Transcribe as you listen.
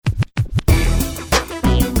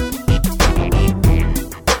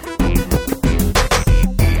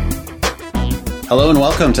Hello and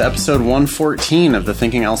welcome to episode 114 of the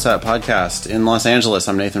Thinking LSAT podcast. In Los Angeles,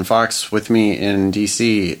 I'm Nathan Fox. With me in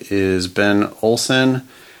DC is Ben Olson.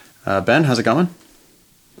 Ben, how's it going?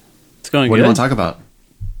 It's going good. What do you want to talk about?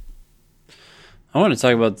 I want to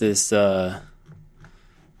talk about this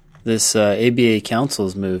ABA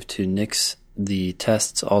Council's move to nix the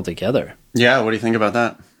tests altogether. Yeah, what do you think about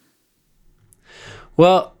that?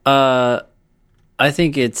 Well, I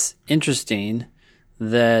think it's interesting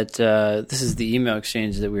that this is the email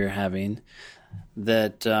exchange that we were having,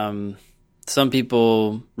 that some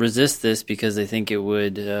people resist this because they think it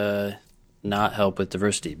would not help with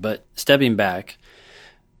diversity. But stepping back,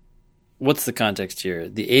 what's the context here?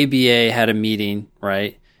 The ABA had a meeting,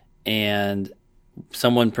 right? And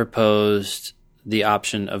someone proposed the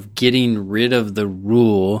option of getting rid of the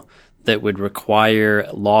rule that would require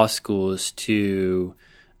law schools to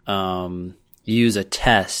use a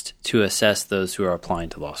test to assess those who are applying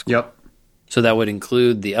to law school. Yep. So that would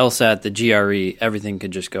include the LSAT, the GRE, everything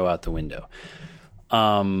could just go out the window.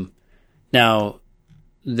 Now,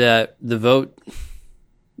 the vote,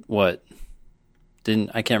 I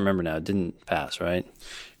can't remember now. It didn't pass, right?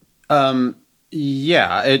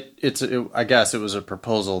 Yeah, I guess it was a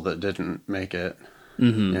proposal that didn't make it.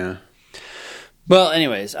 Mm-hmm. Yeah. Well,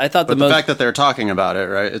 anyways, I thought the fact that they're talking about it,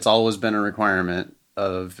 right? It's always been a requirement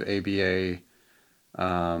of ABA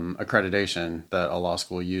accreditation that a law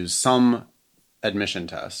school use some admission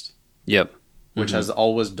test. Yep. Which has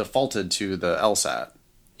always defaulted to the LSAT.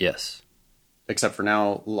 Yes. Except for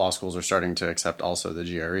now, law schools are starting to accept also the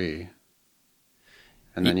GRE.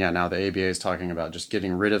 And then, now the ABA is talking about just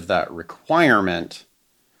getting rid of that requirement.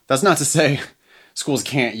 That's not to say schools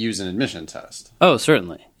can't use an admission test. Oh,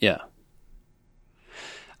 certainly. Yeah.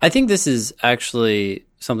 I think this is actually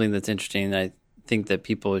something that's interesting. I think that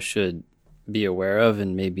people should be aware of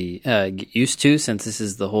and maybe get used to, since this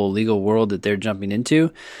is the whole legal world that they're jumping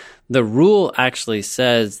into. The rule actually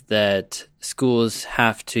says that schools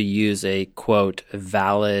have to use a, quote,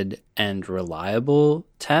 valid and reliable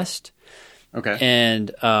test. Okay.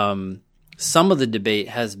 And some of the debate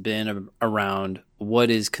has been around what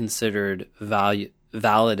is considered valid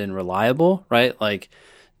and reliable, right? Like,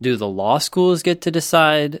 do the law schools get to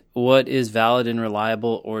decide what is valid and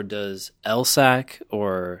reliable, or does LSAC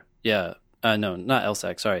no, not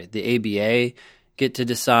LSAC, sorry, the ABA get to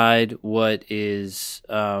decide what is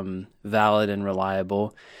valid and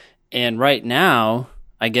reliable? And right now,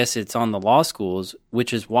 I guess it's on the law schools,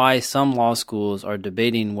 which is why some law schools are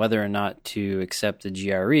debating whether or not to accept the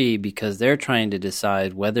GRE, because they're trying to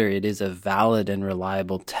decide whether it is a valid and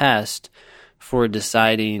reliable test for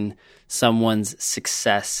deciding someone's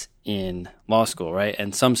success in law school, right?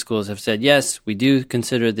 And some schools have said, yes, we do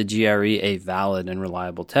consider the GRE a valid and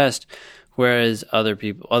reliable test, whereas other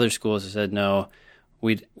schools have said, no,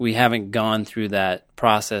 we haven't gone through that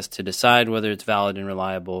process to decide whether it's valid and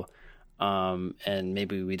reliable, and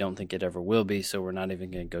maybe we don't think it ever will be, so we're not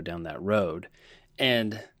even going to go down that road.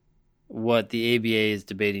 And what the ABA is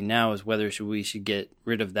debating now is whether we should get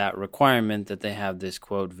rid of that requirement that they have this,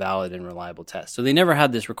 quote, valid and reliable test. So they never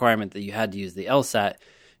had this requirement that you had to use the LSAT.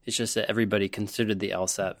 It's just that everybody considered the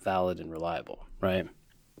LSAT valid and reliable, right?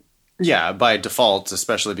 Yeah, by default,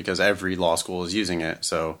 especially because every law school is using it.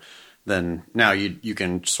 So then now you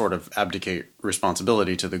can sort of abdicate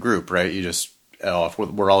responsibility to the group, right? You just, if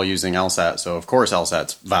we're all using LSAT, so of course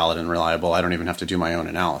LSAT's valid and reliable. I don't even have to do my own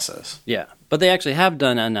analysis. Yeah, but they actually have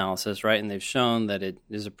done analysis, right? And they've shown that it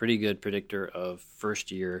is a pretty good predictor of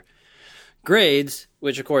first-year grades,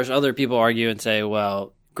 which, of course, other people argue and say,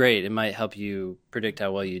 well, great, it might help you predict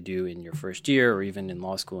how well you do in your first year or even in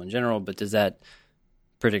law school in general, but does that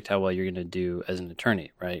predict how well you're going to do as an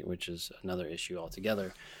attorney, right? Which is another issue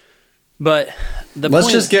altogether. But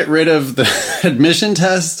let's just get rid of the admission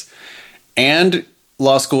test and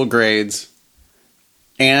law school grades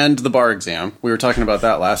and the bar exam. We were talking about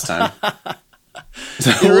that last time.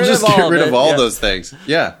 So we'll just get rid of all those things.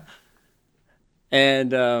 Yeah.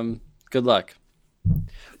 And good luck.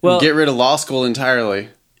 Well, get rid of law school entirely.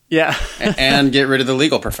 Yeah. And get rid of the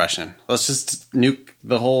legal profession. Let's just nuke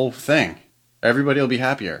the whole thing. Everybody will be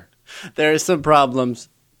happier. There are some problems.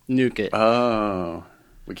 Nuke it. Oh.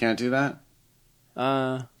 We can't do that?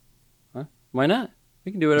 Why not?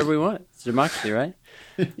 We can do whatever we want. It's democracy, right?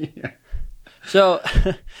 Yeah. So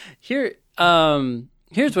here's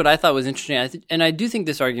what I thought was interesting. And I do think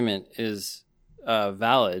this argument is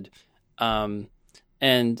valid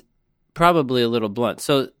and probably a little blunt.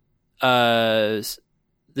 So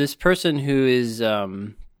this person who is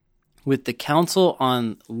with the Council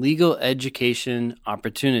on Legal Education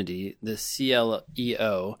Opportunity, the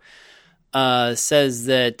CLEO, says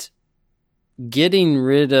that getting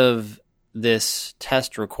rid of this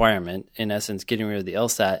test requirement, in essence, getting rid of the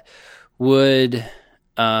LSAT, would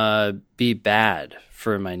be bad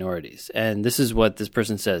for minorities. And this is what this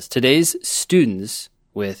person says. Today's student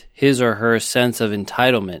with his or her sense of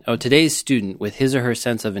entitlement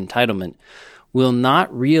will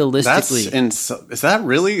not realistically... Is that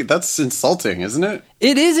really? That's insulting, isn't it?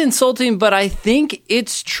 It is insulting, but I think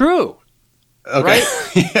it's true. Okay. Right?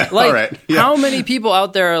 Yeah, like, all right. Yeah. How many people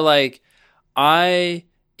out there are like, I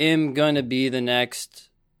am going to be the next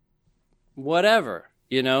whatever,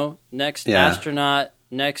 next astronaut,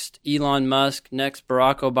 next Elon Musk, next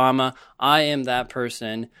Barack Obama. I am that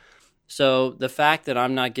person. So the fact that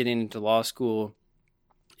I'm not getting into law school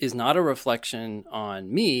is not a reflection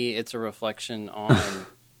on me. It's a reflection on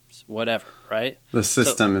whatever, right? The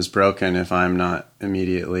system is broken if I'm not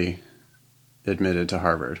immediately admitted to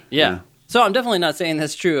Harvard. Yeah. So I'm definitely not saying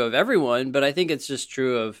that's true of everyone, but I think it's just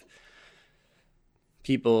true of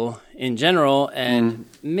people in general, and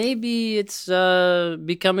maybe it's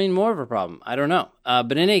becoming more of a problem. I don't know.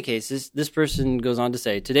 But in any case, this person goes on to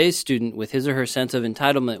say, today's student with his or her sense of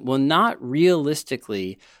entitlement will not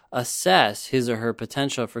realistically assess his or her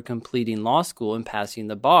potential for completing law school and passing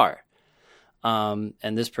the bar. And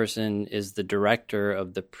this person is the director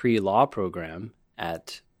of the pre-law program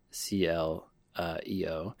at CLEO.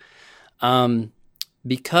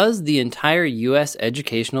 Because the entire U.S.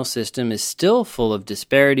 educational system is still full of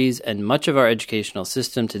disparities and much of our educational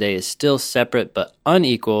system today is still separate but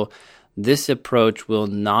unequal, this approach will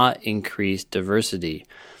not increase diversity.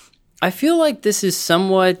 I feel like this is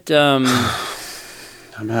somewhat... I'm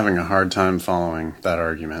having a hard time following that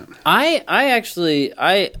argument. I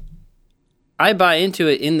buy into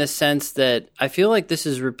it in the sense that I feel like this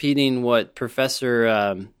is repeating what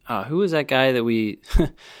Professor... who was that guy that we...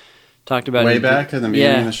 talked about way back in the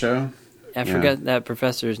beginning of the show. I forgot that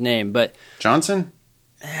professor's name, but Johnson.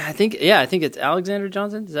 I think it's Alexander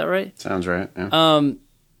Johnson. Is that right? Sounds right. Yeah.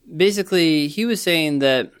 Basically, he was saying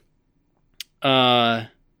that a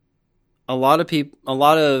lot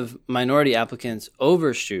of minority applicants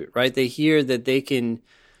overshoot. Right? They hear that they can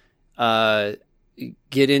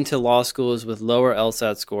get into law schools with lower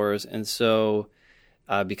LSAT scores, and so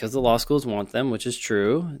because the law schools want them, which is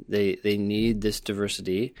true, they need this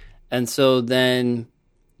diversity. And so then,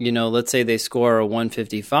 let's say they score a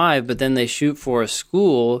 155, but then they shoot for a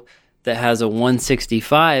school that has a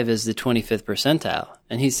 165 as the 25th percentile.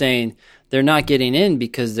 And he's saying they're not getting in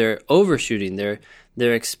because they're overshooting. They're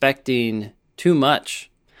expecting too much.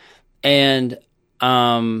 And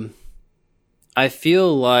I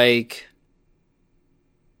feel like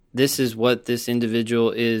this is what this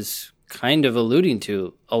individual is kind of alluding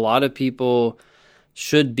to. A lot of people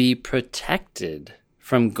should be protected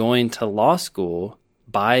from going to law school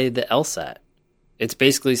by the LSAT. It's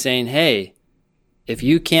basically saying, hey, if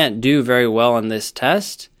you can't do very well on this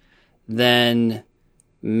test, then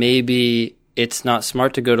maybe it's not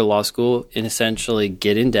smart to go to law school and essentially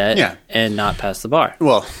get in debt and not pass the bar.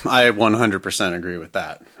 Well, I 100% agree with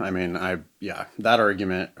that. I mean, that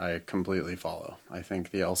argument I completely follow. I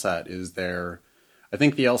think the LSAT is there. I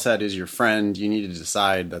think the LSAT is your friend. You need to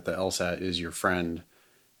decide that the LSAT is your friend.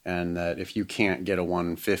 And that if you can't get a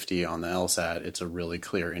 150 on the LSAT, it's a really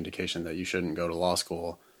clear indication that you shouldn't go to law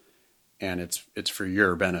school. And it's for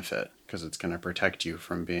your benefit because it's going to protect you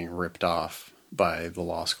from being ripped off by the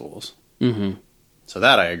law schools. Mm-hmm. So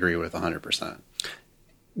that I agree with 100%.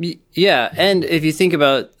 Yeah, and if you think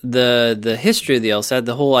about the history of the LSAT,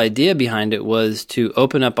 the whole idea behind it was to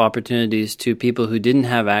open up opportunities to people who didn't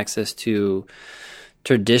have access to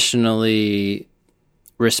traditionally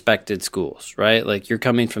respected schools, right? Like you're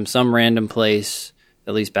coming from some random place,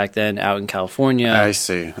 at least back then, out in California. I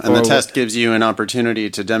see. And the test gives you an opportunity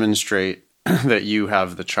to demonstrate that you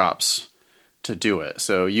have the chops to do it.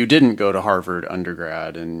 So you didn't go to Harvard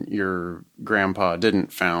undergrad and your grandpa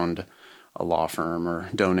didn't found a law firm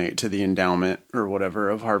or donate to the endowment or whatever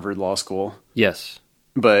of Harvard Law School. Yes.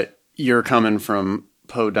 But you're coming from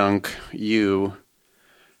Podunk U,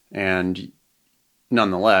 and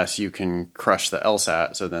nonetheless, you can crush the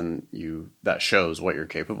LSAT, so then that shows what you're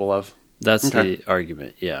capable of. That's the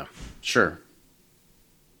argument, yeah. Sure.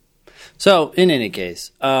 So, in any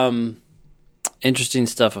case, interesting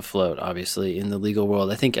stuff afloat, obviously, in the legal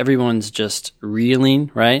world. I think everyone's just reeling,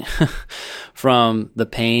 right, from the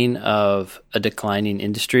pain of a declining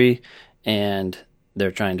industry, and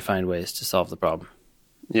they're trying to find ways to solve the problem.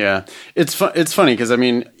 Yeah. It's funny because, I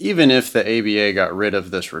mean, even if the ABA got rid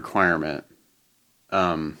of this requirement,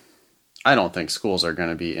 I don't think schools are going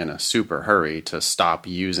to be in a super hurry to stop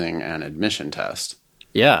using an admission test.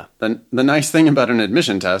 Yeah. The nice thing about an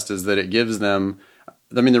admission test is that it gives them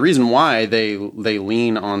I mean, the reason why they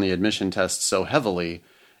lean on the admission test so heavily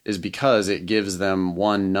is because it gives them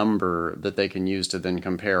one number that they can use to then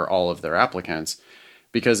compare all of their applicants.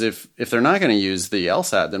 Because if they're not going to use the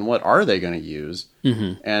LSAT, then what are they going to use?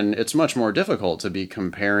 Mm-hmm. And it's much more difficult to be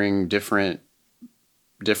comparing different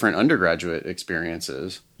undergraduate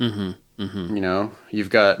experiences. Mm-hmm. Mm-hmm. You know, you've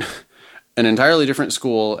got an entirely different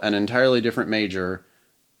school, an entirely different major.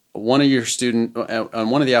 One of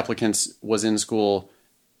the applicants was in school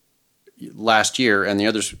last year, and the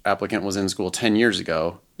other applicant was in school 10 years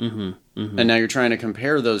ago. Mm-hmm. Mm-hmm. And now you're trying to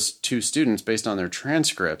compare those two students based on their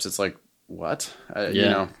transcripts. It's like, what? You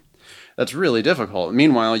know, that's really difficult.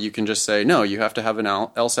 Meanwhile, you can just say, no, you have to have an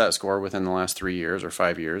LSAT score within the last 3 years or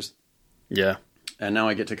 5 years. Yeah. And now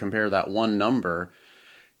I get to compare that one number.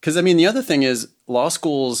 Because, I mean, the other thing is law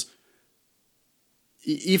schools,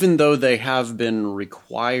 even though they have been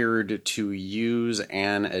required to use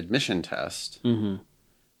an admission test, mm-hmm.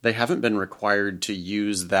 they haven't been required to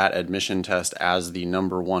use that admission test as the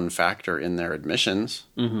number one factor in their admissions.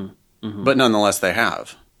 Mm-hmm. Mm-hmm. But nonetheless, they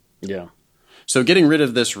have. Yeah. So getting rid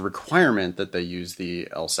of this requirement that they use the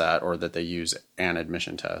LSAT or that they use an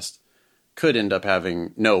admission test could end up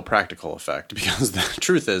having no practical effect, because the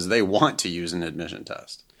truth is they want to use an admission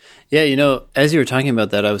test. Yeah, you know, as you were talking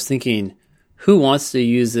about that, I was thinking, who wants to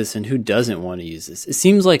use this and who doesn't want to use this? It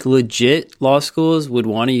seems like legit law schools would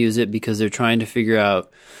want to use it because they're trying to figure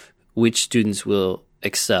out which students will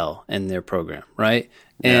excel in their program, right?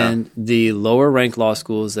 Yeah. And the lower ranked law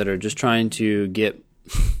schools that are just trying to get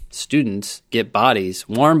students, get bodies,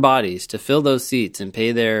 warm bodies to fill those seats and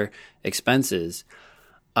pay their expenses,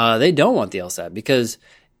 they don't want the LSAT, because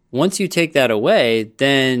once you take that away,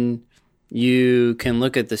 then you can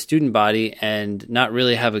look at the student body and not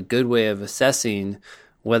really have a good way of assessing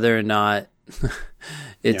whether or not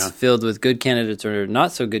it's filled with good candidates or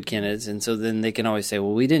not so good candidates. And so then they can always say,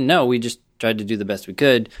 well, we didn't know. We just tried to do the best we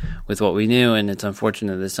could with what we knew. And it's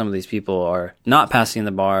unfortunate that some of these people are not passing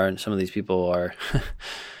the bar and some of these people are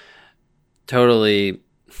totally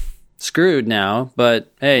screwed now.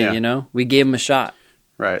 But hey, you know, we gave them a shot.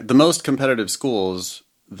 Right. The most competitive schools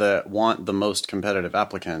that want the most competitive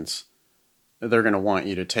applicants, they're going to want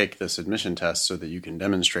you to take this admission test so that you can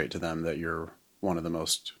demonstrate to them that you're one of the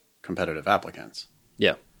most competitive applicants.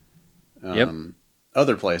 Yeah.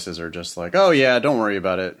 Other places are just like, oh, yeah, don't worry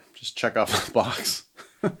about it. Just check off the box.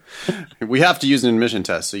 We have to use an admission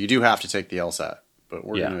test, so you do have to take the LSAT. But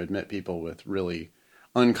we're going to admit people with really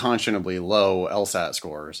unconscionably low LSAT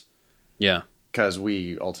scores. Yeah. Because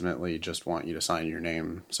we ultimately just want you to sign your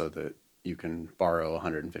name so that you can borrow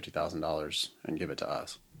 $150,000 and give it to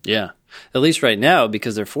us. Yeah. At least right now,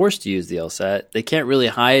 because they're forced to use the LSAT, they can't really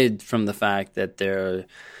hide from the fact that their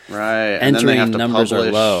entering numbers are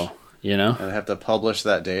low, you know? They have to publish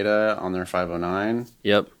that data on their 509.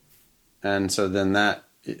 Yep. And so then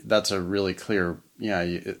that's a really clear,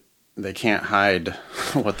 they can't hide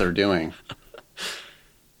what they're doing.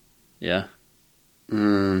 Yeah.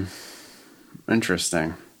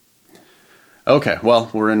 Interesting. Okay, well,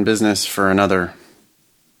 we're in business for now.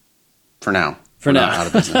 For now. Not out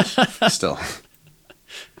of business. Still.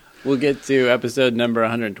 We'll get to episode number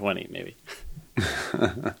 120, maybe.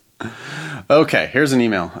 Okay, here's an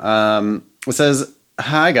email. It says,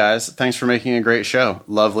 "Hi, guys. Thanks for making a great show.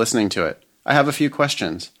 Love listening to it. I have a few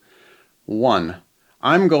questions. 1.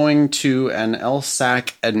 I'm going to an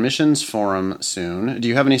LSAC admissions forum soon. Do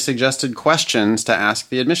you have any suggested questions to ask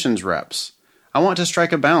the admissions reps? I want to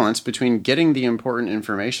strike a balance between getting the important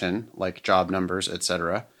information, like job numbers,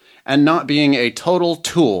 etc., and not being a total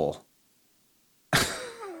tool.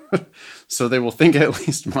 So they will think at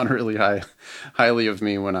least moderately highly of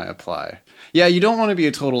me when I apply." Yeah, you don't want to be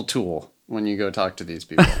a total tool when you go talk to these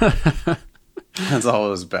people. That's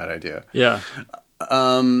always a bad idea. Yeah.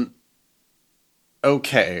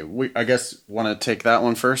 Okay, I guess want to take that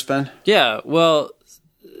one first, Ben? Yeah, well,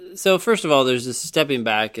 so first of all, there's this stepping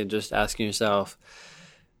back and just asking yourself,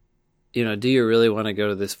 you know, do you really want to go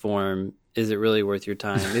to this forum? Is it really worth your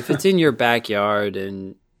time? If it's in your backyard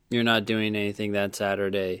and you're not doing anything that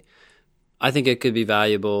Saturday, I think it could be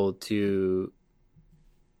valuable to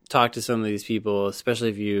talk to some of these people, especially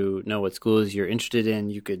if you know what schools you're interested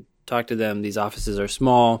in. You could talk to them. These offices are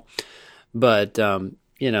small, but,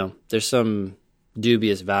 you know, there's some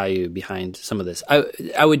dubious value behind some of this.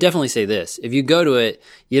 I would definitely say this. If you go to it,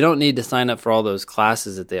 you don't need to sign up for all those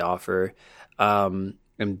classes that they offer and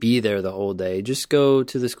be there the whole day. Just go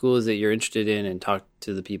to the schools that you're interested in and talk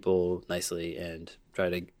to the people nicely and try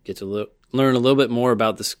to get to learn a little bit more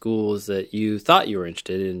about the schools that you thought you were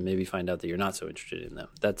interested in, and maybe find out that you're not so interested in them.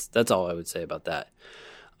 That's all I would say about that.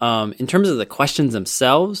 In terms of the questions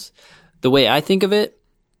themselves, the way I think of it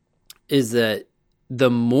is that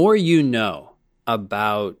the more you know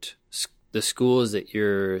about the schools that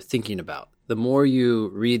you're thinking about, the more you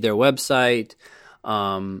read their website,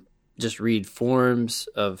 just read forums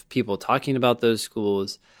of people talking about those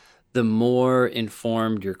schools, the more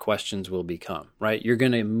informed your questions will become, right? You're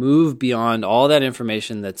going to move beyond all that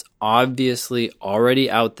information that's obviously already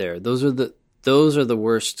out there. Those are the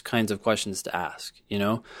worst kinds of questions to ask, you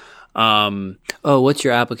know? What's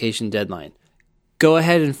your application deadline? Go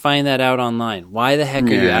ahead and find that out online. Why the heck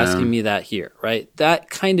are you asking me that here, right?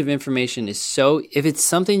 That kind of information is if it's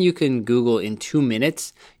something you can Google in 2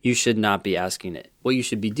 minutes, you should not be asking it. What you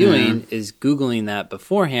should be doing is Googling that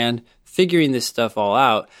beforehand, figuring this stuff all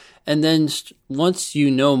out. And then once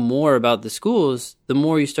you know more about the schools, the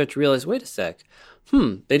more you start to realize, wait a sec,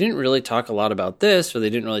 they didn't really talk a lot about this, or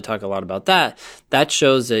they didn't really talk a lot about that. That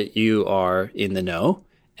shows that you are in the know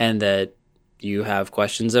and that you have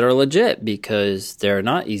questions that are legit because they're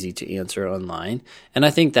not easy to answer online. And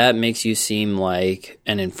I think that makes you seem like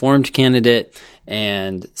an informed candidate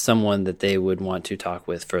and someone that they would want to talk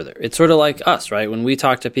with further. It's sort of like us, right? When we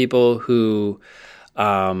talk to people who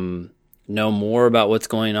know more about what's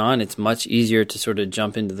going on, it's much easier to sort of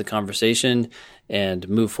jump into the conversation and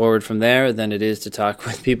move forward from there than it is to talk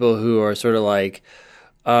with people who are sort of like,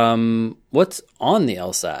 what's on the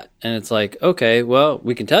LSAT? And it's like, okay, well,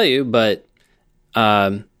 we can tell you, but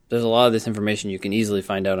there's a lot of this information you can easily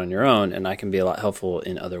find out on your own, and I can be a lot helpful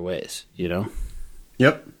in other ways, you know?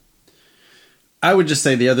 Yep. I would just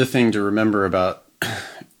say the other thing to remember about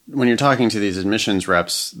when you're talking to these admissions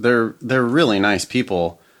reps, they're really nice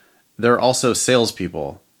people. They're also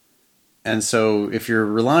salespeople. And so if you're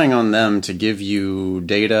relying on them to give you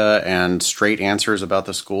data and straight answers about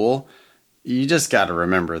the school, you just got to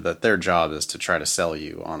remember that their job is to try to sell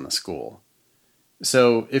you on the school.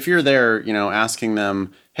 So if you're there, asking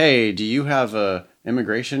them, hey, do you have a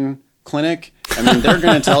immigration clinic? I mean, they're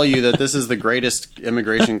going to tell you that this is the greatest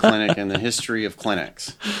immigration clinic in the history of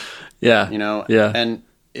clinics. Yeah. Yeah. And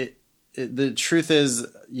the truth is,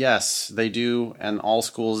 yes, they do, and all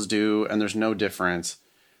schools do, and there's no difference.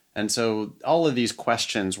 And so all of these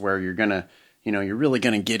questions where you're going to, you're really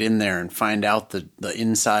going to get in there and find out the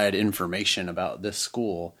inside information about this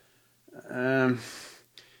school,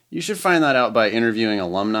 you should find that out by interviewing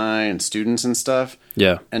alumni and students and stuff.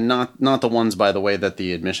 Yeah. And not the ones, by the way, that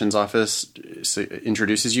the admissions office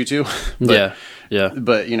introduces you to. But, yeah.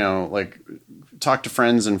 But, like talk to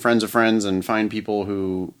friends and friends of friends and find people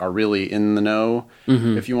who are really in the know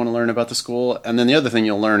if you want to learn about the school. And then the other thing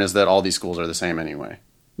you'll learn is that all these schools are the same anyway.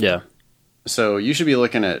 Yeah. So you should be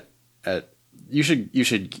looking at you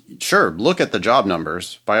should sure look at the job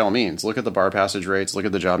numbers by all means. Look at the bar passage rates, look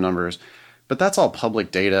at the job numbers. But that's all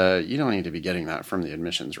public data. You don't need to be getting that from the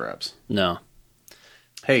admissions reps. No.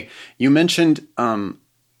 Hey, you mentioned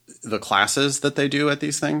the classes that they do at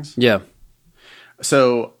these things. Yeah.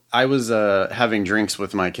 So I was having drinks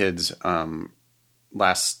with my kids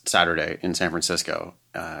last Saturday in San Francisco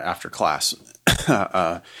after class.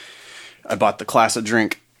 I bought the class a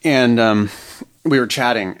drink, and we were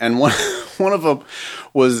chatting, and one of them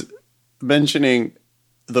was mentioning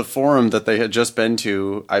the forum that they had just been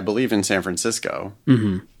to, I believe, in San Francisco.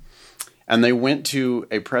 Mm-hmm. And they went to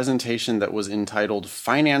a presentation that was entitled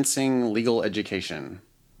Financing Legal Education.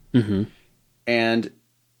 Mm-hmm. And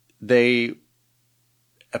they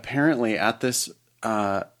apparently at this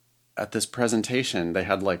presentation, they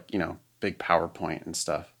had big PowerPoint and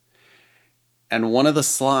stuff. And one of the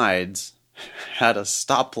slides had a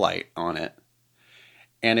stoplight on it.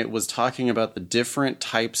 And it was talking about the different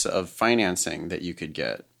types of financing that you could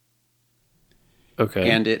get.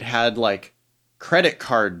 Okay. And it had credit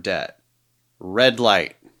card debt, red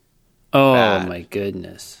light. Oh, bad. My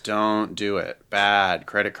goodness. Don't do it. Bad.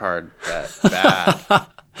 Credit card debt, bad.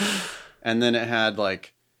 And then it had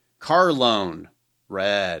car loan,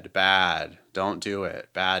 red, bad. Don't do it.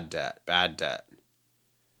 Bad debt, bad debt.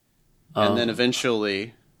 And then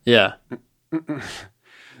eventually... Yeah.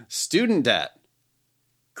 Student debt.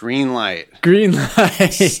 Green light. Green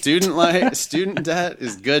light. Student debt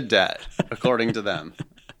is good debt, according to them.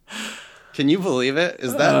 Can you believe it?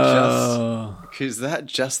 Is that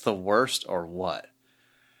just the worst or what?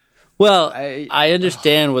 Well, I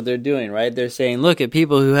understand what they're doing, right? They're saying, look at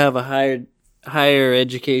people who have a higher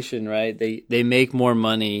education, right? They make more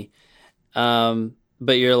money.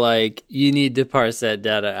 But you're like, you need to parse that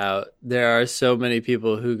data out. There are so many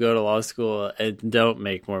people who go to law school and don't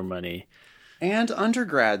make more money. And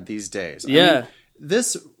undergrad these days. Yeah.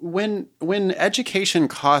 When education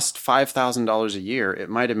cost $5,000 a year, it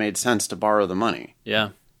might have made sense to borrow the money. Yeah.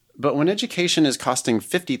 But when education is costing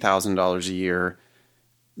 $50,000 a year,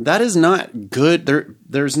 that is not good.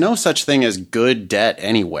 There's no such thing as good debt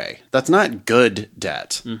anyway. That's not good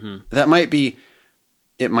debt. That might be,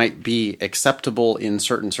 it might be acceptable in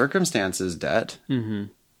certain circumstances, debt,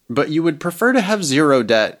 but you would prefer to have zero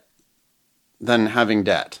debt than having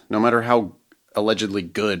debt, no matter how allegedly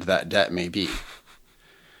good that debt may be.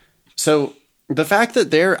 So the fact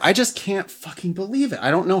that I just can't fucking believe it.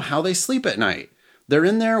 I don't know how they sleep at night. They're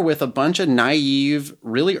in there with a bunch of naive,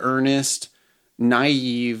 really earnest,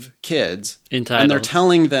 naive kids. Entitled. And they're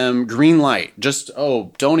telling them green light. Just,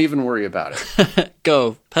 don't even worry about it.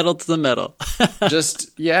 Go. Pedal to the metal.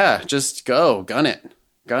 just go. Gun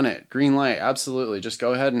it. Green light. Absolutely. Just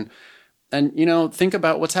go ahead and think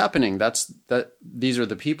about what's happening. These are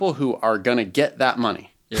the people who are going to get that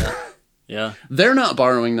money. Yeah. Yeah. They're not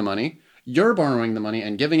borrowing the money. You're borrowing the money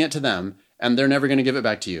and giving it to them, and they're never going to give it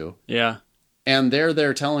back to you. Yeah. And they're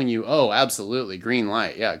there telling you, oh, absolutely, green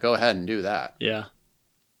light. Yeah, go ahead and do that. Yeah.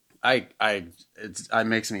 It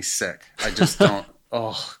makes me sick. I just don't.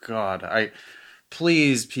 Oh God.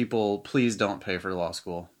 Please, people, please don't pay for law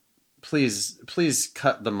school. Please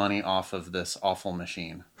cut the money off of this awful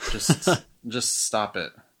machine. Just stop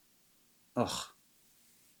it. Ugh.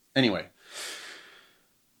 Anyway,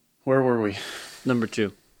 where were we? Number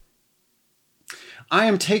 2. I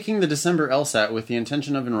am taking the December LSAT with the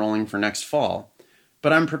intention of enrolling for next fall,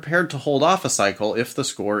 but I'm prepared to hold off a cycle if the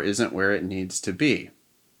score isn't where it needs to be.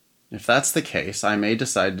 If that's the case, I may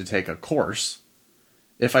decide to take a course.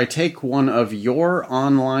 If I take one of your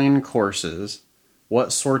online courses,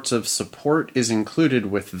 what sorts of support is included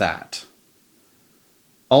with that?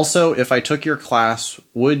 Also, if I took your class,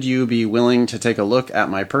 would you be willing to take a look at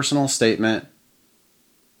my personal statement?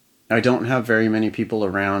 I don't have very many people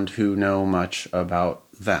around who know much about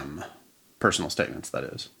them. Personal statements, that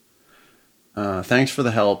is. Thanks for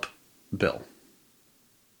the help, Bill.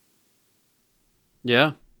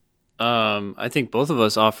 Yeah. I think both of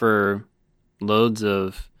us offer loads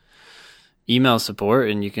of email support,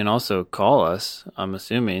 and you can also call us, I'm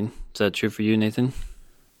assuming. Is that true for you, Nathan?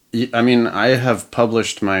 I mean, I have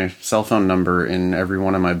published my cell phone number in every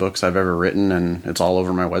one of my books I've ever written, and it's all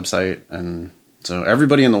over my website, and so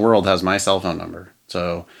everybody in the world has my cell phone number.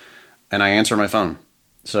 So, and I answer my phone.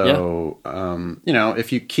 So, yeah.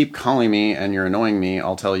 If you keep calling me and you're annoying me,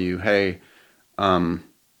 I'll tell you, hey,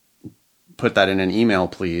 put that in an email,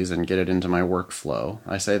 please, and get it into my workflow.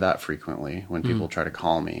 I say that frequently when people try to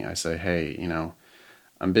call me. I say, hey,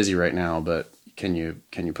 I'm busy right now, but can you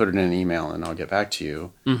put it in an email and I'll get back to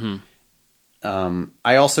you. Mm-hmm.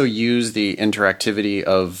 I also use the interactivity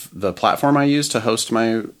of the platform I use to host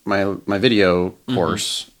my video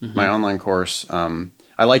course, my online course.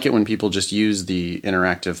 I like it when people just use the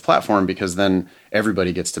interactive platform because then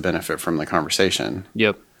everybody gets to benefit from the conversation.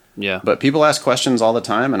 Yep. Yeah. But people ask questions all the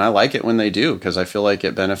time, and I like it when they do because I feel like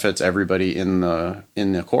it benefits everybody in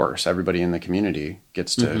the course. Everybody in the community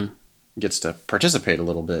gets to participate a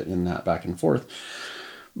little bit in that back and forth.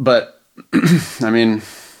 But I mean,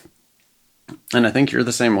 and I think you're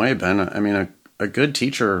the same way, Ben. I mean, a good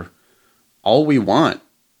teacher, all we want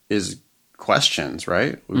is questions,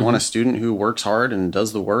 right? We want a student who works hard and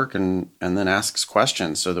does the work and then asks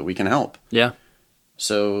questions so that we can help. Yeah.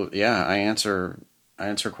 So yeah, I answer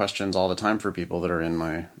questions all the time for people that are in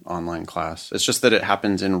my online class. It's just that it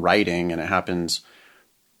happens in writing and it happens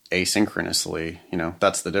asynchronously.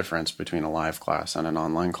 That's the difference between a live class and an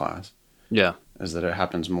online class. Yeah. Is that it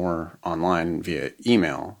happens more online via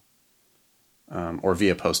email. Or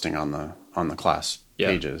via posting on the class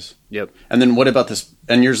pages. Yep. And then what about this?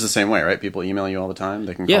 And yours the same way, right? People email you all the time.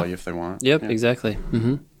 They can call you if they want. Yep, exactly.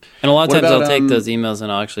 Mm-hmm. And a lot of times I'll take those emails and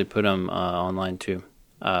I'll actually put them online too.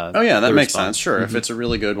 That makes sense. Sure. If it's a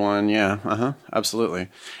really good one. Yeah. Absolutely.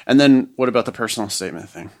 And then what about the personal statement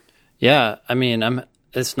thing? Yeah. I mean,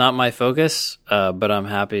 it's not my focus, but I'm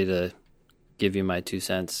happy to give you my 2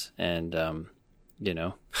 cents. And,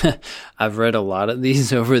 I've read a lot of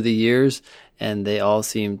these over the years, and they all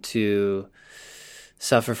seem to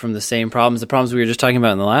suffer from the same problems. The problems we were just talking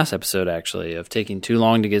about in the last episode, actually, of taking too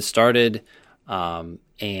long to get started,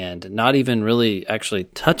 and not even really actually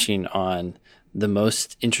touching on the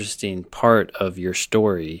most interesting part of your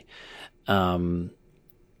story,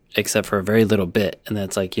 except for a very little bit. And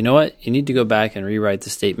that's like, you know what? You need to go back and rewrite the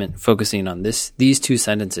statement, focusing on these 2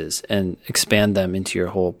 sentences and expand them into your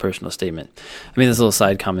whole personal statement. I mean, there's a little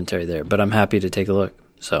side commentary there, but I'm happy to take a look.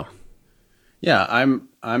 So, yeah,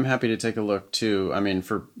 I'm happy to take a look too. I mean,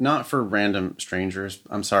 not for random strangers.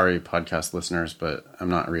 I'm sorry, podcast listeners, but I'm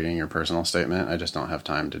not reading your personal statement. I just don't have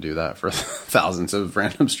time to do that for thousands of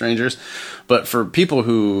random strangers. But for people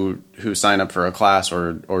who sign up for a class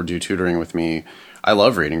or do tutoring with me, I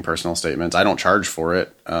love reading personal statements. I don't charge for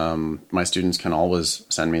it. My students can always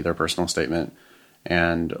send me their personal statement.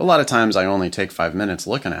 And a lot of times I only take 5 minutes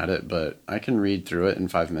looking at it, but I can read through it in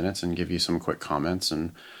 5 minutes and give you some quick comments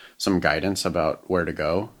and some guidance about where to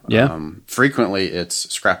go. Yeah. Frequently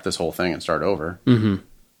it's scrap this whole thing and start over,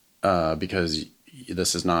 because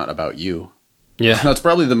this is not about you. Yeah. That's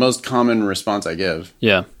probably the most common response I give.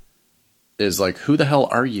 Yeah. Is like, who the hell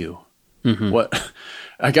are you? What?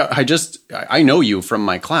 I know you from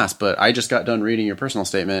my class, but I just got done reading your personal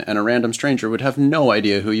statement, and a random stranger would have no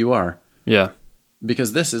idea who you are. Yeah.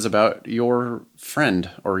 Because this is about your friend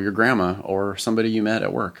or your grandma or somebody you met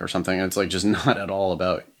at work or something. It's like just not at all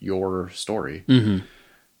about your story.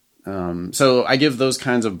 So I give those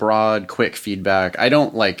kinds of broad, quick feedback. I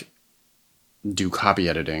don't like do copy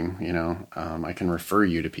editing, you know. I can refer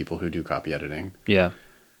you to people who do copy editing. Yeah.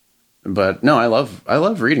 But no, I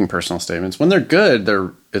love reading personal statements. When they're good,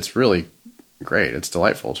 it's really great. It's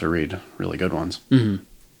delightful to read really good ones.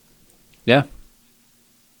 Yeah.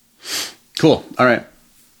 Cool. All right.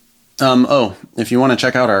 If you want to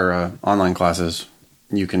check out our online classes,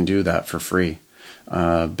 you can do that for free.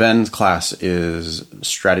 Ben's class is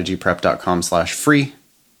strategyprep.com/free.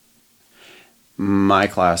 My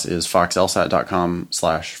class is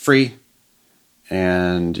foxlsat.com/free.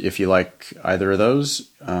 And if you like either of those,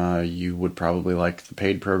 you would probably like the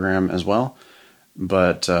paid program as well.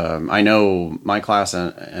 But I know my class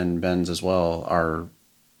and Ben's as well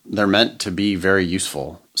they're meant to be very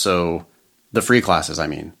useful. So the free classes, I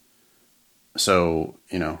mean. So,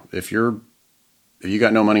 you know, if you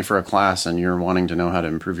got no money for a class and you're wanting to know how to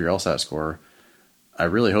improve your LSAT score, I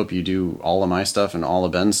really hope you do all of my stuff and all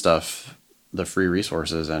of Ben's stuff, the free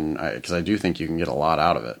resources, and because I do think you can get a lot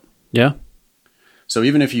out of it. Yeah. So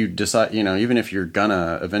even if you decide, you know, even if you're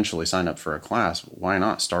gonna eventually sign up for a class, why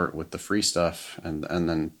not start with the free stuff and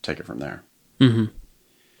then take it from there?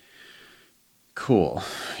 Cool.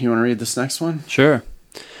 You want to read this next one? Sure.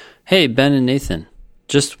 Hey, Ben and Nathan.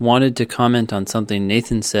 Just wanted to comment on something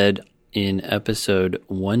Nathan said in episode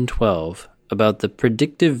 112 about the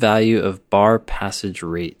predictive value of bar passage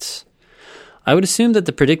rates. I would assume that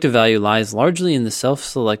the predictive value lies largely in the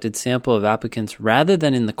self-selected sample of applicants rather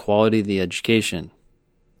than in the quality of the education.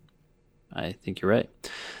 I think you're right.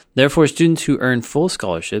 Therefore, students who earn full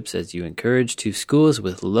scholarships, as you encourage, to schools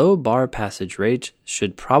with low bar passage rates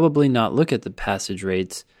should probably not look at the passage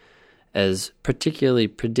rates as particularly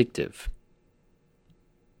predictive.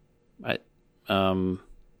 I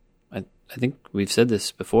think we've said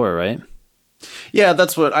this before, right? Yeah,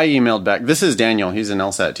 that's what I emailed back. This is Daniel. He's an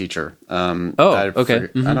LSAT teacher. Okay.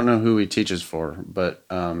 I don't know who he teaches for, but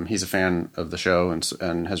he's a fan of the show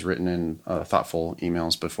and has written in thoughtful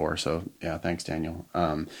emails before. So yeah, thanks, Daniel.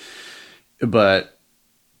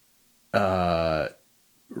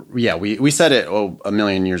 Yeah, we said it a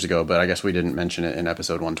million years ago, but I guess we didn't mention it in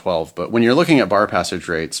episode 112. But when you're looking at bar passage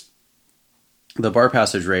rates, the bar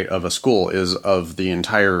passage rate of a school is of the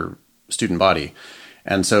entire student body.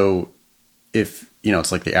 And so if, you know,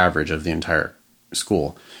 it's like the average of the entire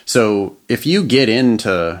school. So if you get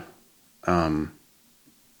into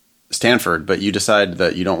Stanford, but you decide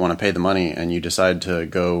that you don't want to pay the money and you decide to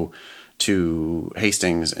go to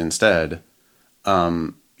Hastings instead,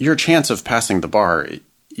 your chance of passing the bar,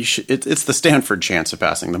 it's the Stanford chance of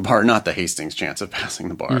passing the bar, not the Hastings chance of passing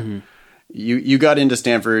the bar. You got into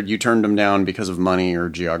Stanford, you turned them down because of money or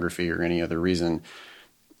geography or any other reason.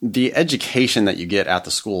 The education that you get at the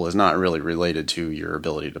school is not really related to your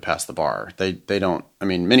ability to pass the bar. They don't, I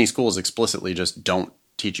mean, many schools explicitly just don't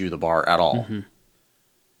teach you the bar at all.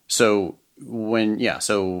 So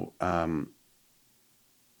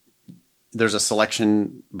there's a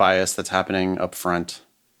selection bias that's happening up front.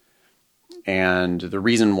 And the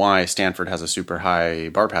reason why Stanford has a super high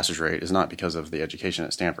bar passage rate is not because of the education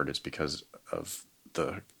at Stanford. It's because of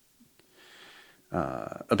the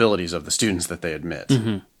abilities of the students that they admit.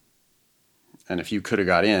 And if you could have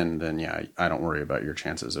got in, then yeah, I don't worry about your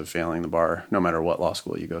chances of failing the bar, no matter what law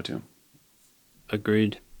school you go to.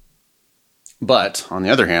 Agreed. But on the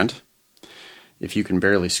other hand, if you can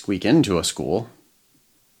barely squeak into a school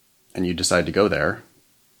and you decide to go there,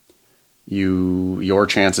 your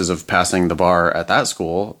chances of passing the bar at that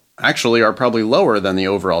school actually are probably lower than the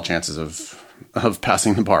overall chances of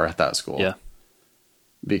passing the bar at that school. Yeah.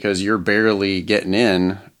 Because you're barely getting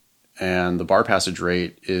in, and the bar passage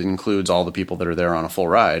rate includes all the people that are there on a full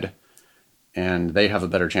ride, and they have a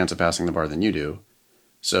better chance of passing the bar than you do.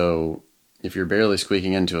 So if you're barely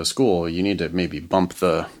squeaking into a school, you need to maybe bump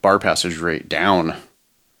the bar passage rate down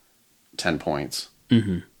 10 points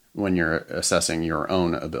when you're assessing your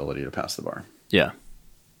own ability to pass the bar. Yeah.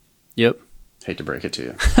 Yep. Hate to break it to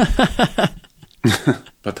you.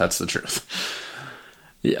 But that's the truth.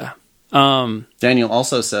 Yeah. Daniel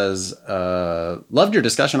also says, loved your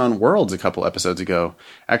discussion on worlds a couple episodes ago.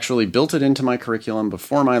 Actually built it into my curriculum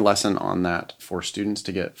before my lesson on that for students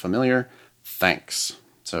to get familiar. Thanks.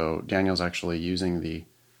 So Daniel's actually using the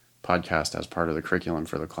podcast as part of the curriculum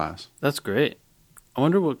for the class. That's great. I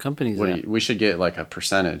wonder what company's that. We should get like a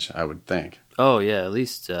percentage, I would think. Oh yeah, at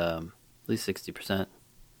least 60%.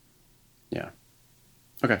 Yeah.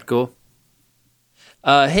 Okay. Cool.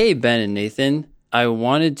 Hey, Ben and Nathan. I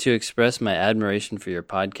wanted to express my admiration for your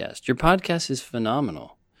podcast. Your podcast is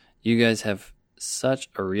phenomenal. You guys have such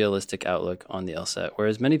a realistic outlook on the LSAT,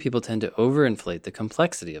 whereas many people tend to overinflate the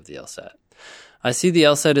complexity of the LSAT. I see the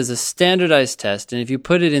LSAT as a standardized test, and if you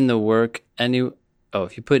put in the work, anyone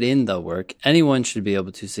should be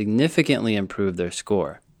able to significantly improve their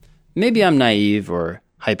score. Maybe I'm naive or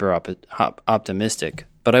optimistic,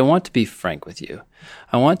 but I want to be frank with you.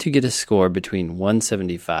 I want to get a score between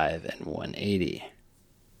 175 and 180.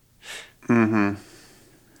 Mm-hmm.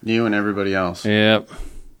 You and everybody else. Yep.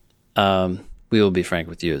 We will be frank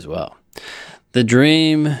with you as well. The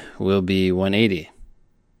dream will be 180.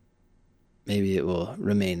 Maybe it will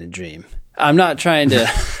remain a dream. I'm not trying to...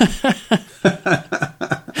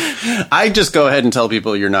 I just go ahead and tell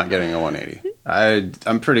people you're not getting a 180.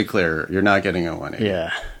 I'm pretty clear. You're not getting a 180.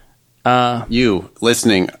 Yeah. You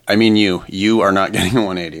listening, you are not getting a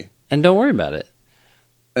 180. And don't worry about it.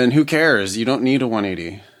 And who cares? You don't need a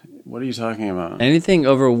 180. What are you talking about? Anything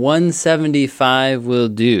over 175 will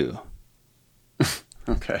do.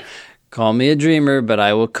 Okay. Call me a dreamer, but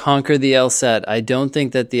I will conquer the LSAT. I don't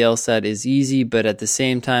think that the LSAT is easy, but at the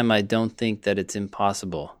same time, I don't think that it's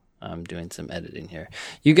impossible. I'm doing some editing here.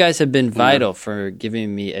 You guys have been vital for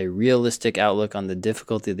giving me a realistic outlook on the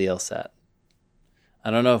difficulty of the LSAT.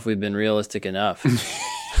 I don't know if we've been realistic enough.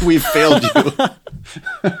 We've failed you.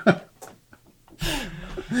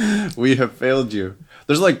 We have failed you.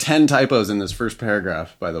 There's like 10 typos in this first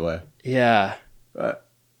paragraph, by the way. Yeah. But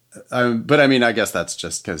I guess that's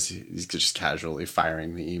just because he's just casually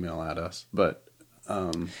firing the email at us. But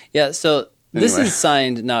yeah, so this is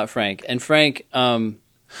signed, not Frank. And Frank,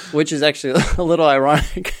 which is actually a little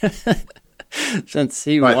ironic since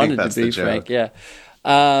he wanted to be Frank. Yeah.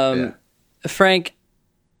 Frank,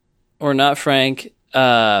 or not Frank,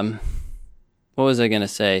 what was I going to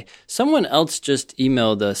say? Someone else just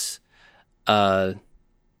emailed us, I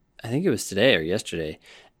think it was today or yesterday,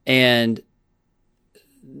 and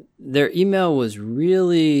their email was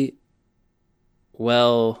really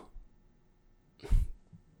well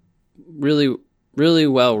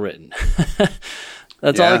written.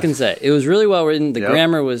 That's all I can say. It was really well written. The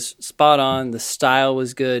grammar was spot on. The style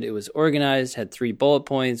was good. It was organized, had 3 bullet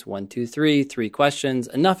points, 1, 2, 3, 3 questions,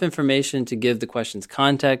 enough information to give the questions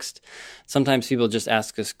context. Sometimes people just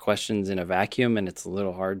ask us questions in a vacuum, and it's a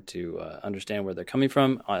little hard to understand where they're coming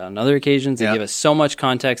from. On other occasions, they give us so much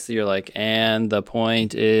context that you're like, and the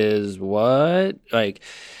point is what? Like,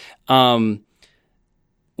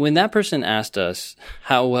 when that person asked us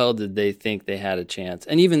how well did they think they had a chance,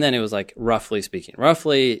 and even then it was like roughly speaking,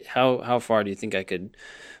 how far do you think I could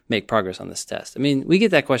make progress on this test? I mean, we get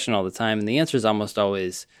that question all the time, and the answer is almost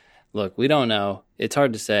always, look, we don't know. It's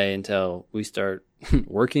hard to say until we start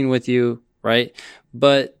working with you, right?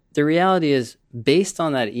 But the reality is, based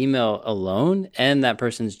on that email alone and that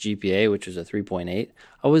person's GPA, which was a 3.8,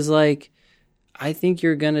 I was like, I think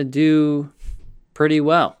you're going to do pretty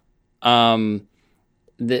well.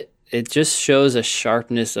 It just shows a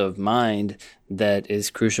sharpness of mind that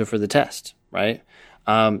is crucial for the test, right?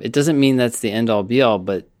 It doesn't mean that's the end-all be-all,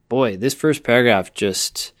 but boy, this first paragraph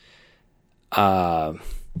just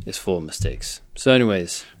is full of mistakes. So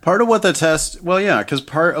anyways. Part of what the test, because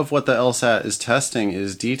part of what the LSAT is testing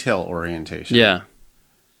is detail orientation. Yeah.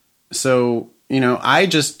 So, I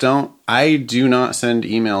do not send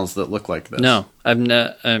emails that look like this. No,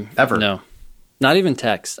 ever. No. Not even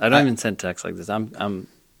text. I don't even send text like this. I'm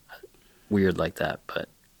weird like that, but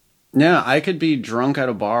yeah, I could be drunk at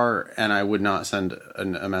a bar and I would not send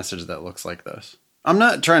a message that looks like this. I'm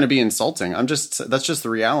not trying to be insulting. That's just the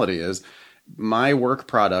reality is my work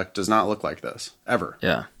product does not look like this ever.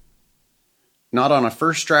 Yeah. Not on a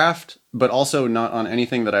first draft, but also not on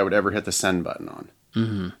anything that I would ever hit the send button on.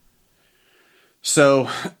 Mm-hmm. So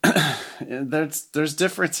there's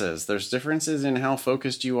differences. There's differences in how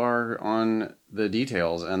focused you are on the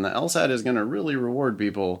details, and the LSAT is going to really reward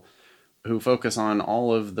people who focus on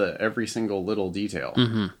all of every single little detail.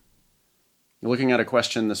 Mm-hmm. Looking at a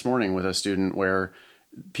question this morning with a student where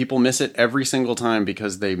people miss it every single time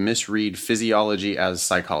because they misread physiology as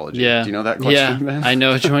psychology. Yeah. Do you know that question, Yeah, Ben? I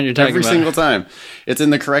know which one you're talking Every about. single time. It's in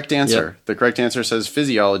the correct answer. Yep. The correct answer says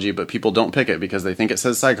physiology, but people don't pick it because they think it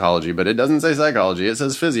says psychology, but it doesn't say psychology. It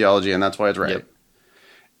says physiology, and that's why it's right. Yep.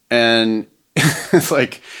 And it's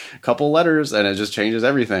like a couple letters, and it just changes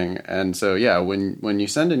everything. And so, yeah, when you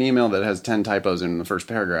send an email that has 10 typos in the first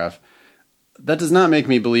paragraph, that does not make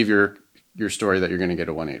me believe your story that you're going to get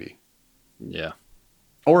a 180. Yeah.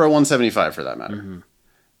 Or a 175 for that matter. Mm-hmm.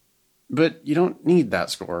 But you don't need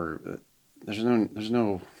that score. There's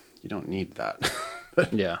no, you don't need that.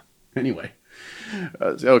 But Yeah. anyway,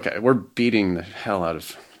 okay, we're beating the hell out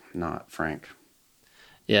of not Frank.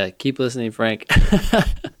 Yeah. Keep listening, Frank.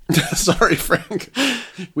 Sorry, Frank.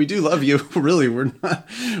 We do love you. Really, we're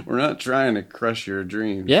not trying to crush your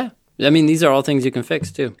dreams. Yeah. I mean, these are all things you can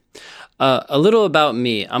fix too. A little about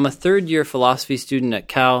me. I'm a third-year philosophy student at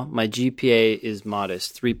Cal. My GPA is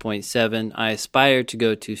modest, 3.7. I aspire to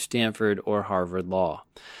go to Stanford or Harvard Law.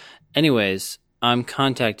 Anyways, I'm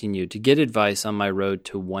contacting you to get advice on my road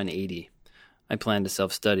to 180. I plan to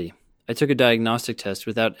self-study. I took a diagnostic test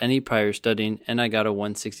without any prior studying, and I got a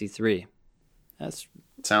 163.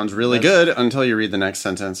 Sounds really good until you read the next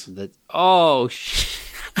sentence.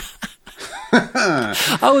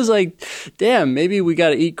 I was like, damn, maybe we got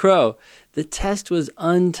to eat crow. The test was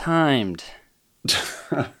untimed.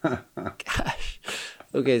 Gosh.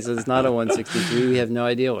 Okay, so it's not a 163. We have no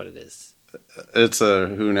idea what it is. It's a,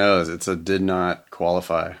 who knows? It's a did not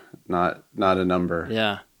qualify. Not a number.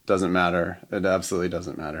 Yeah. Doesn't matter. It absolutely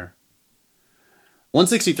doesn't matter.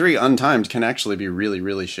 163 untimed can actually be really,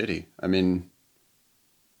 really shitty. I mean,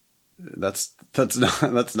 that's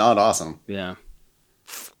not awesome. Yeah.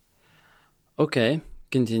 Okay,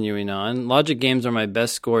 continuing on. Logic games are my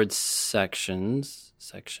best scored sections,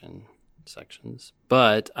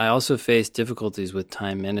 but I also face difficulties with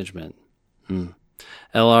time management.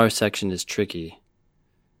 LR section is tricky.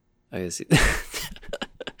 I see.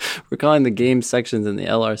 We're calling the game sections in the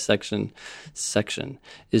LR section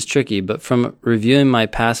is tricky, but from reviewing my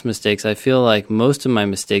past mistakes, I feel like most of my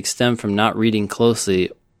mistakes stem from not reading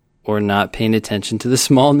closely or not paying attention to the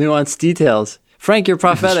small nuanced details. Frank, you're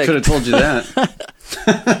prophetic. Could have told you that.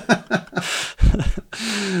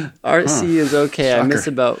 RC is okay. Shocker. I miss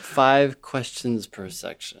about 5 questions per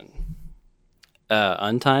section.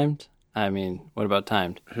 Untimed? I mean, what about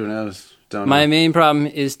timed? Who knows? Don't My know. main problem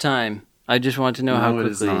is time. I just want to know how quickly.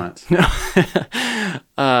 It is not. No.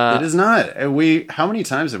 It is not. How many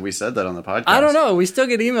times have we said that on the podcast? I don't know. We still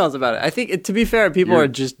get emails about it. I think, to be fair, people are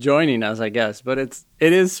just joining us, I guess. But it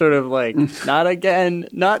is sort of like, not again,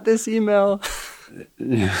 not this email.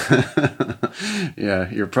 Yeah,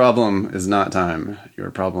 your problem is not time.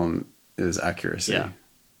 Your problem is accuracy. Yeah.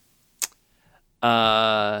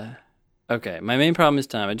 Okay, my main problem is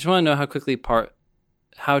time. I just want to know how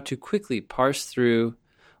to quickly parse through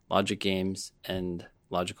logic games and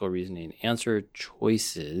logical reasoning, answer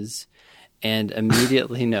choices, and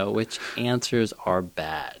immediately know which answers are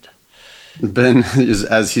bad. Ben,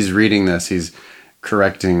 as he's reading this, he's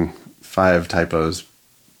correcting 5 typos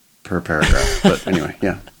per paragraph. But anyway,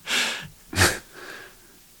 yeah.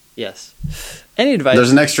 Yes. Any advice?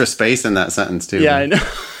 There's an extra space in that sentence, too. Yeah, I know.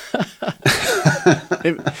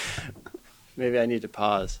 Maybe I need to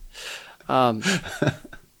pause.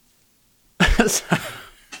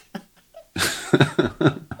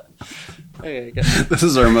 Okay, This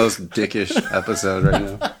is our most dickish episode right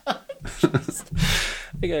now.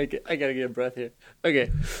 I gotta get a breath here.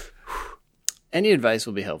 Okay. Any advice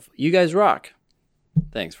will be helpful. You guys rock.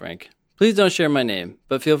 Thanks, Frank. Please don't share my name,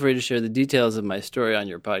 but feel free to share the details of my story on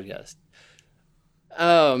your podcast.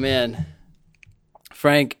 Oh, man.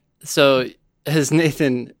 Frank, so as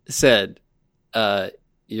Nathan said,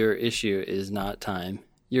 your issue is not time.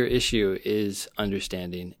 Your issue is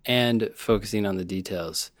understanding and focusing on the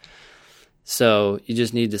details. So you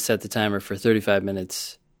just need to set the timer for 35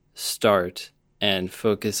 minutes, start, and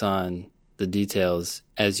focus on the details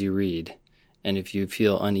as you read. And if you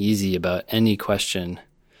feel uneasy about any question,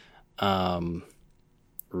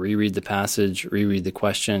 reread the passage, reread the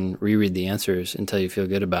question, reread the answers until you feel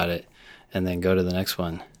good about it, and then go to the next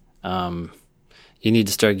one. You need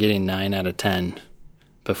to start getting 9 out of 10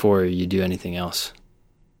 before you do anything else.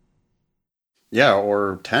 Yeah,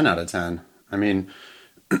 or 10 out of 10. I mean,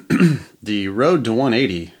 the road to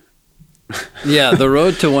 180 Yeah, the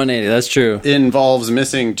road to 180, that's true. involves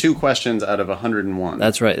missing 2 questions out of 101.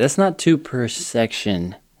 That's right. That's not 2 per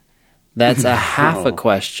section. That's a half a No.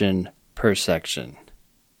 question per section.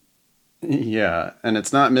 Yeah, and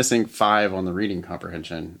it's not missing 5 on the reading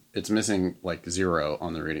comprehension. It's missing like 0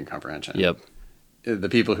 on the reading comprehension. Yep. the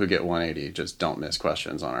people who get 180 just don't miss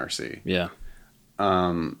questions on RC. Yeah.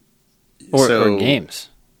 Um, Or games.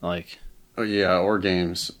 Like, oh, yeah, or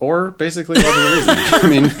games. Or basically all the reasons. I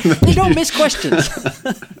mean, they don't miss questions.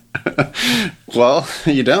 well,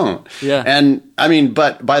 you don't. Yeah. And I mean,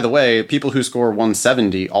 but by the way, people who score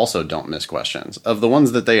 170 also don't miss questions. Of the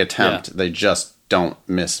ones that they attempt, they just don't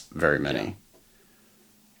miss very many.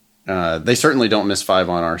 They certainly don't miss 5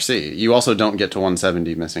 on RC. You also don't get to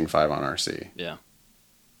 170 missing 5 on RC. Yeah.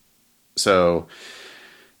 So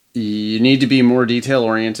you need to be more detail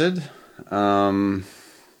oriented.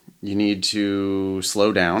 You need to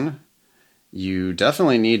slow down. You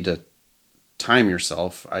definitely need to time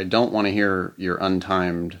yourself. I don't want to hear your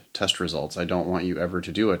untimed test results. I don't want you ever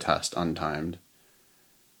to do a test untimed.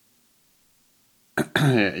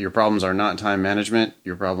 Your problems are not time management.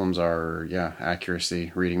 Your problems are,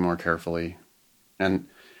 accuracy, reading more carefully, and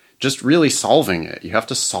just really solving it. You have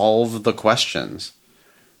to solve the questions.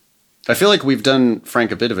 I feel like we've done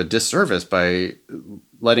Frank a bit of a disservice by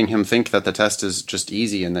letting him think that the test is just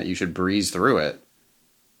easy and that you should breeze through it.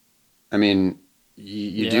 I mean,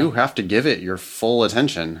 you do have to give it your full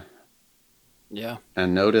attention. Yeah.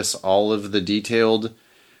 And notice all of the detailed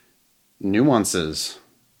nuances.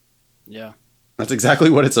 Yeah. That's exactly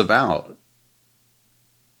what it's about.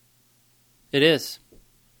 It is.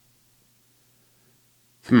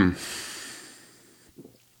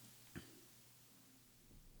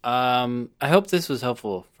 I hope this was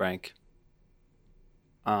helpful, Frank.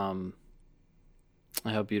 I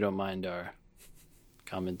hope you don't mind our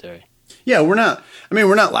commentary. Yeah, we're not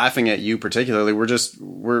laughing at you particularly.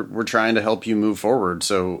 We're trying to help you move forward.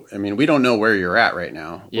 So, I mean, we don't know where you're at right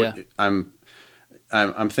now. Yeah.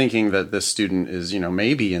 I'm thinking that this student is,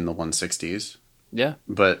 maybe in the 160s. Yeah.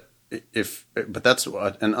 But that's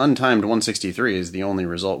an untimed 163 is the only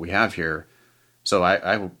result we have here. So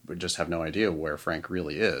I would just have no idea where Frank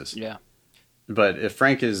really is. Yeah. But if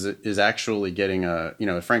Frank is actually getting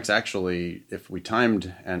if we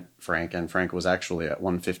timed Frank and Frank was actually at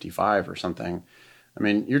 155 or something, I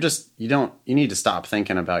mean, you need to stop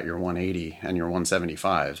thinking about your 180 and your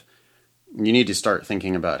 175. You need to start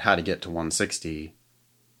thinking about how to get to 160.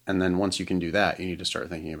 And then once you can do that, you need to start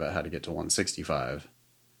thinking about how to get to 165.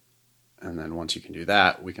 And then once you can do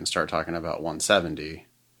that, we can start talking about 170.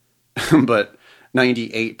 But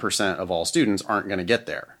 98% of all students aren't going to get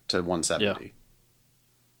there to 170. Yeah.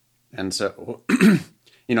 And so,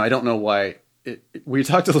 I don't know why we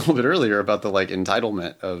talked a little bit earlier about the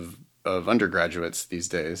entitlement of undergraduates these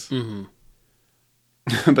days.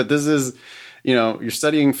 Mm-hmm. But this is, you're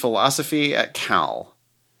studying philosophy at Cal.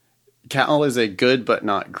 Cal is a good but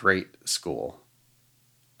not great school.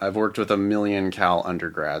 I've worked with 1 million Cal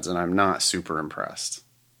undergrads and I'm not super impressed.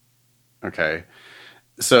 Okay.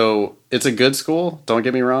 So it's a good school. Don't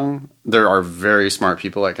get me wrong. There are very smart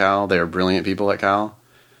people at Cal. They are brilliant people at Cal.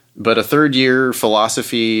 But a third year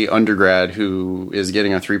philosophy undergrad who is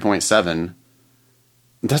getting a 3.7,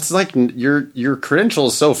 that's like your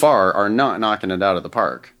credentials so far are not knocking it out of the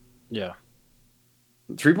park. Yeah.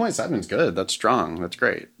 3.7 is good. That's strong. That's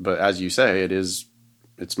great. But as you say,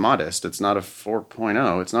 it's modest. It's not a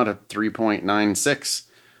 4.0. It's not a 3.96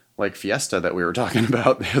 like Fiesta that we were talking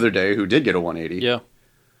about the other day who did get a 180. Yeah.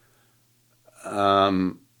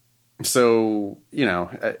 So,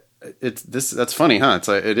 that's funny, huh?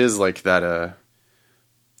 It is like that,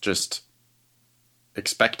 just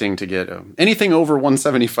expecting to get anything over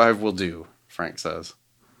 175 will do, Frank says.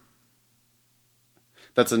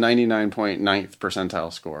 That's a 99.9th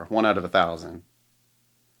percentile score. 1 out of 1,000.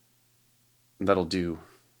 That'll do.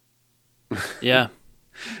 Yeah.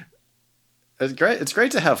 It's great. It's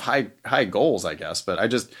great to have high goals, I guess, but I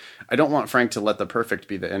don't want Frank to let the perfect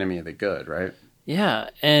be the enemy of the good, right? Yeah,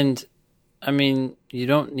 and I mean, you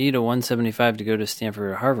don't need a 175 to go to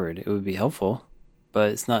Stanford or Harvard. It would be helpful, but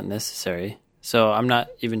it's not necessary. So I'm not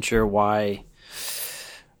even sure why.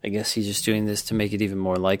 I guess he's just doing this to make it even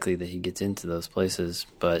more likely that he gets into those places,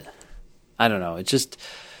 but I don't know. It's just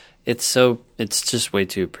way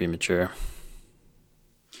too premature.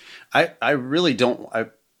 I really don't.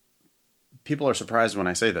 People are surprised when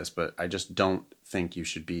I say this, but I just don't think you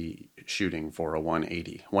should be shooting for a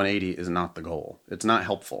 180. 180 is not the goal. It's not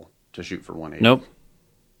helpful to shoot for 180. Nope.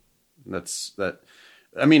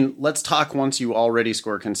 I mean, let's talk once you already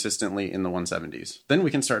score consistently in the 170s. Then we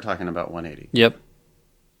can start talking about 180. Yep.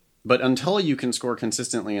 But until you can score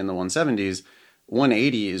consistently in the 170s,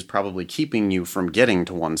 180 is probably keeping you from getting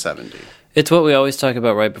to 170. It's what we always talk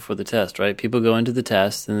about right before the test, right? People go into the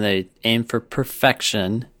test and they aim for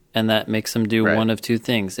perfection, and that makes them do one of two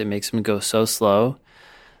things. It makes them go so slow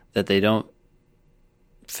that they don't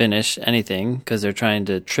finish anything because they're trying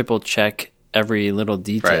to triple check every little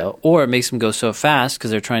detail, or it makes them go so fast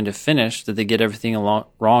because they're trying to finish that they get everything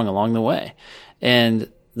wrong along the way.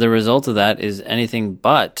 And the result of that is anything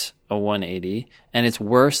but a 180, and it's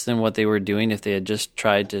worse than what they were doing if they had just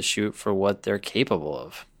tried to shoot for what they're capable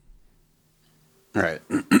of. Right.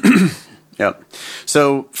 Yep.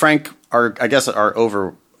 So, Frank, our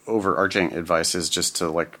overarching advice is just to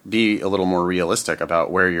like be a little more realistic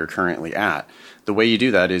about where you're currently at. The way you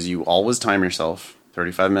do that is you always time yourself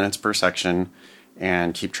 35 minutes per section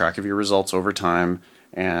and keep track of your results over time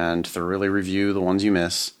and thoroughly review the ones you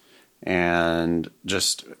miss and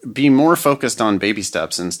just be more focused on baby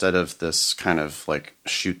steps instead of this kind of like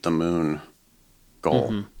shoot the moon goal.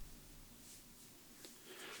 Mm-hmm.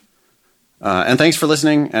 And thanks for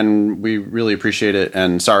listening, and we really appreciate it.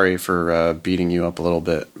 And sorry for beating you up a little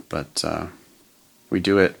bit, but we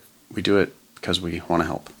do it because we want to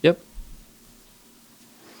help. Yep.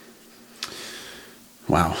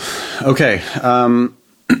 Wow. Okay.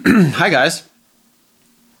 Hi, guys.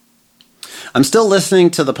 I'm still listening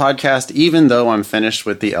to the podcast even though I'm finished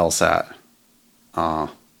with the LSAT.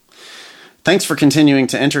 Thanks for continuing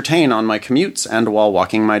to entertain on my commutes and while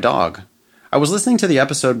walking my dog. I was listening to the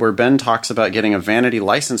episode where Ben talks about getting a vanity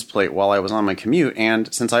license plate while I was on my commute,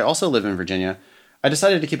 and since I also live in Virginia, I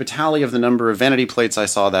decided to keep a tally of the number of vanity plates I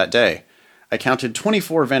saw that day. I counted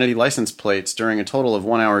 24 vanity license plates during a total of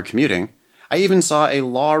 1 hour commuting. I even saw a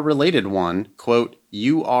law-related one, quote,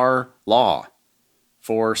 "UR Law,"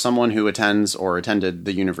 for someone who attends or attended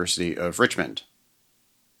the University of Richmond,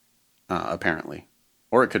 apparently.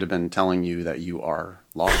 Or it could have been telling you that you are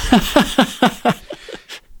law.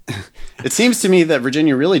 It seems to me that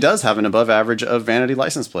Virginia really does have an above average of vanity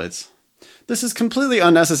license plates. This is completely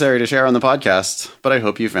unnecessary to share on the podcast, but I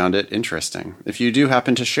hope you found it interesting. If you do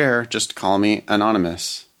happen to share, just call me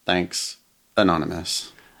Anonymous. Thanks,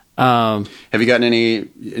 Anonymous. Have you gotten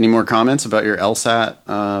any more comments about your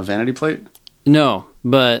LSAT vanity plate? No,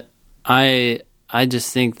 but I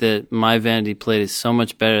just think that my vanity plate is so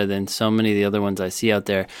much better than so many of the other ones I see out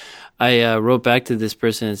there. I wrote back to this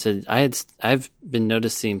person and said I've been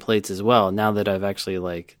noticing plates as well now that I've actually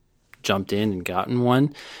like jumped in and gotten one.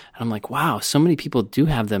 And I'm like, wow, so many people do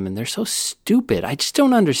have them and they're so stupid. I just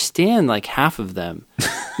don't understand like half of them.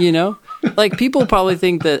 You know, like people probably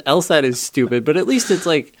think that LSAT is stupid, but at least it's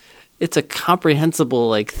like it's a comprehensible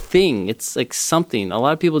like thing. It's like something. A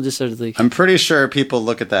lot of people just are like, I'm pretty sure people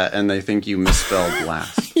look at that and they think you misspelled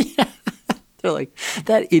last. Yeah. They're like,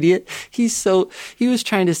 that idiot. He was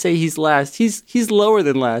trying to say he's last. He's lower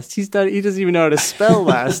than last. He doesn't even know how to spell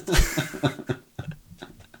last.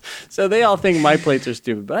 So they all think my plates are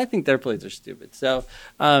stupid, but I think their plates are stupid. So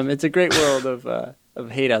it's a great world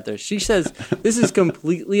of hate out there. She says this is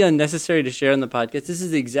completely unnecessary to share on the podcast. This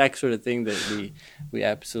is the exact sort of thing that we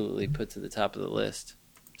absolutely put to the top of the list.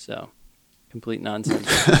 So complete nonsense.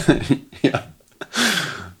 Yeah.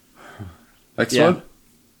 Next one.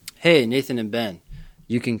 Hey, Nathan and Ben,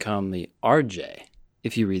 you can call me RJ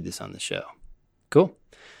if you read this on the show. Cool.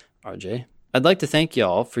 RJ, I'd like to thank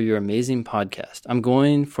y'all for your amazing podcast. I'm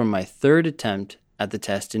going for my third attempt at the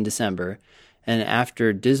test in December, and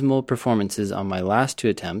after dismal performances on my last two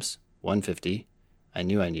attempts, 150, I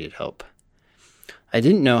knew I needed help. I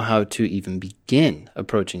didn't know how to even begin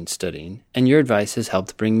approaching studying, and your advice has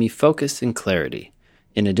helped bring me focus and clarity.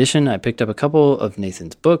 In addition, I picked up a couple of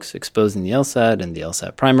Nathan's books, Exposing the LSAT and the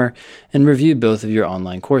LSAT Primer, and reviewed both of your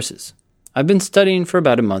online courses. I've been studying for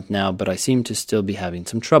about a month now, but I seem to still be having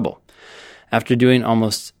some trouble. After doing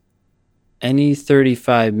almost any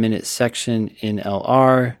 35-minute section in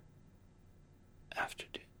LR, after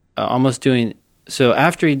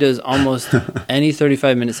he does almost any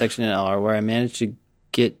 35-minute section in LR where I managed to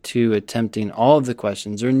get to attempting all of the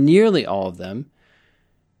questions, or nearly all of them,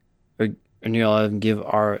 or nearly all of them, give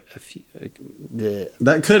R a few,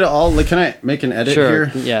 that could all, can I make an edit here?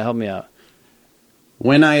 Sure. Yeah, help me out.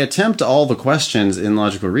 When I attempt all the questions in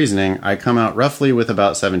logical reasoning, I come out roughly with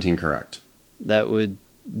about 17 correct. That would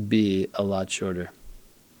be a lot shorter.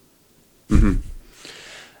 Mm-hmm.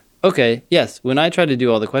 Okay, yes. When I try to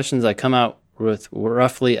do all the questions, I come out with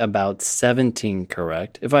roughly about 17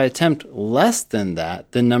 correct. If I attempt less than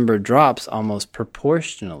that, the number drops almost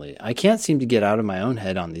proportionally. I can't seem to get out of my own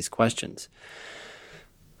head on these questions.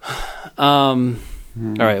 All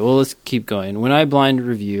right, well, let's keep going. When I blind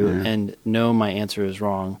review and know my answer is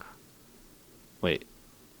wrong... Wait.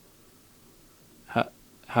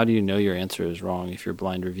 How do you know your answer is wrong if you're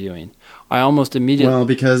blind reviewing? I almost immediately... Well,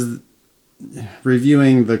 because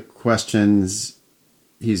reviewing the questions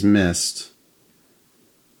he's missed...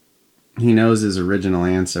 He knows his original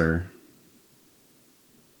answer,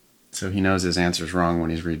 so he knows his answer's wrong when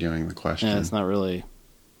he's redoing the question. Yeah, it's not really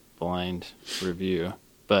blind review,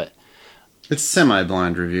 but it's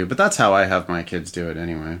semi-blind review, but that's how I have my kids do it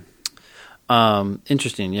anyway.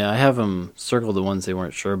 Interesting. Yeah, I have them circle the ones they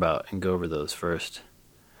weren't sure about and go over those first.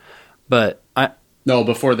 But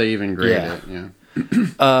before they even grade it. Yeah.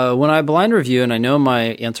 When I blind review and I know my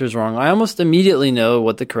answer is wrong, I almost immediately know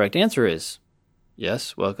what the correct answer is.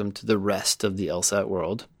 Yes, welcome to the rest of the LSAT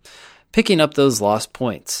world. Picking up those lost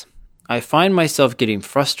points. I find myself getting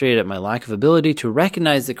frustrated at my lack of ability to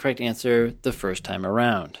recognize the correct answer the first time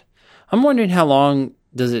around. I'm wondering, how long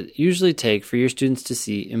does it usually take for your students to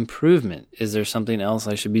see improvement? Is there something else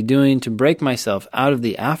I should be doing to break myself out of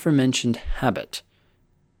the aforementioned habit?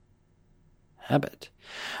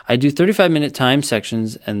 I do 35-minute time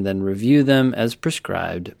sections and then review them as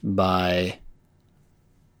prescribed by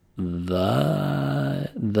I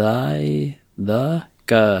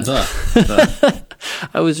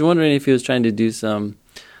was wondering if he was trying to do some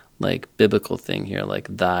like biblical thing here, like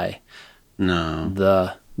thy. No.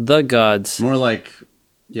 The gods. More like,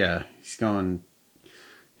 he's going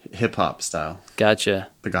hip hop style. Gotcha.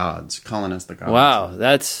 The gods, calling us the gods. Wow,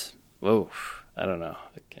 I don't know.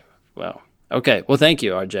 Wow. Okay, well, thank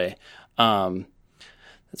you, RJ.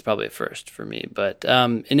 That's probably a first for me, but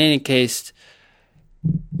in any case,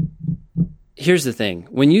 here's the thing.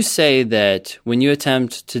 When you say that when you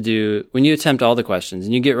attempt all the questions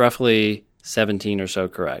and you get roughly 17 or so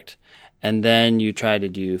correct, and then you try to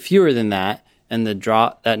do fewer than that, and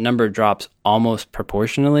that number drops almost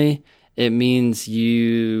proportionally, it means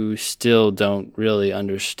you still don't really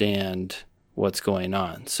understand what's going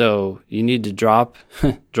on. So you need to drop,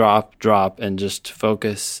 and just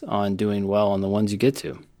focus on doing well on the ones you get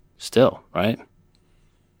to still, right?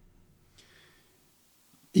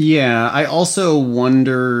 Yeah, I also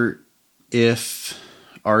wonder if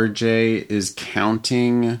RJ is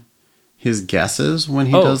counting his guesses when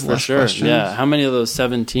he does less questions. Yeah, how many of those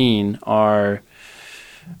 17 are...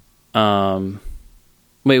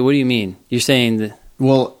 wait, what do you mean? You're saying that...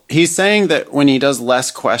 Well, he's saying that when he does less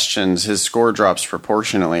questions, his score drops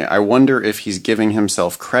proportionally. I wonder if he's giving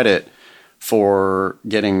himself credit for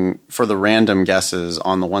the random guesses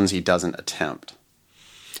on the ones he doesn't attempt.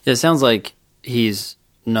 It sounds like he's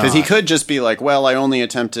not. Because he could just be like, well, I only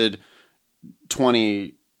attempted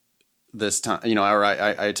 20 this time, or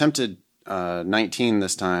I attempted 19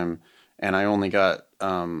 this time, and I only got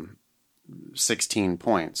 16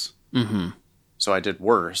 points. Mm-hmm. So I did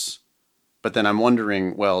worse. But then I'm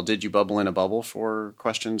wondering, well, did you bubble in a bubble for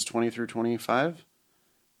questions 20 through 25?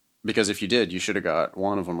 Because if you did, you should have got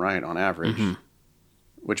one of them right on average,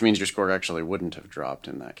 which means your score actually wouldn't have dropped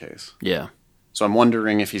in that case. Yeah. So I'm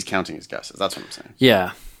wondering if he's counting his guesses. That's what I'm saying.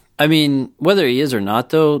 Yeah. I mean, whether he is or not,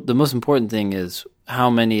 though, the most important thing is how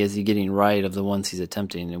many is he getting right of the ones he's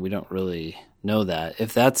attempting, and we don't really know that.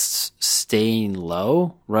 If that's staying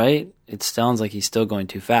low, right, it sounds like he's still going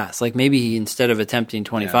too fast. Like maybe instead of attempting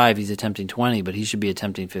 25, he's attempting 20, but he should be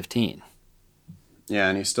attempting 15. Yeah,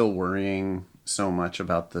 and he's still worrying so much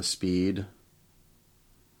about the speed.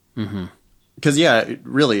 Mm-hmm. Because,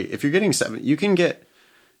 really, if you're getting 7, you can get...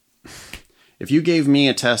 If you gave me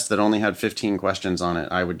a test that only had 15 questions on it,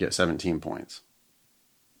 I would get 17 points.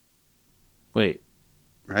 Wait.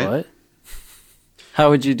 Right? What?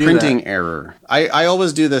 How would you do Printing error. I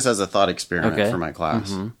always do this as a thought experiment for my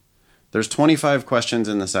class. Mm-hmm. There's 25 questions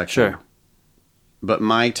in the section. Sure. But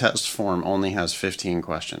my test form only has 15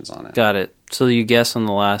 questions on it. Got it. So you guess on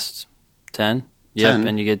the last 10? Yep, 10,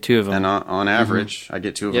 and you get 2 of them. And on average, I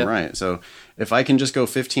get 2 of them right. So if I can just go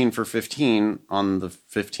 15 for 15 on the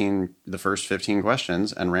first 15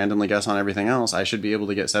 questions and randomly guess on everything else, I should be able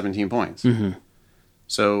to get 17 points. Mm-hmm.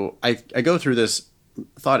 So I go through this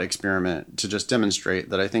thought experiment to just demonstrate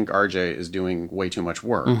that I think RJ is doing way too much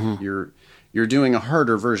work. Mm-hmm. You're doing a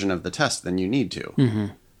harder version of the test than you need to. Mm-hmm.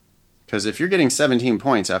 Because if you're getting 17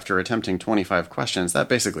 points after attempting 25 questions, that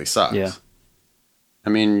basically sucks. Yeah. I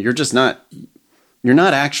mean, you're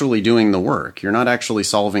not actually doing the work. You're not actually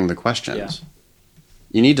solving the questions. Yeah.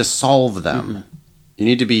 You need to solve them. Mm-hmm. You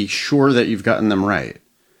need to be sure that you've gotten them right.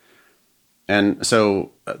 And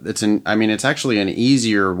so it's actually an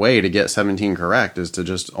easier way to get 17 correct is to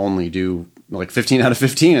just only do like 15 out of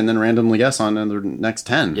 15 and then randomly guess on the next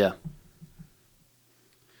 10. Yeah.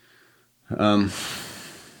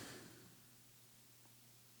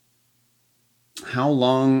 How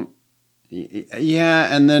long?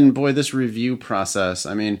 Yeah, and then boy, this review process.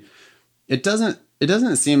 I mean, it doesn't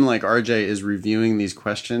seem like RJ is reviewing these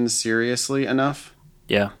questions seriously enough.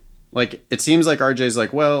 Yeah. Like, it seems like RJ's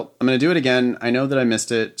like, well, I'm going to do it again. I know that I missed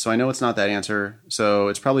it, so I know it's not that answer. So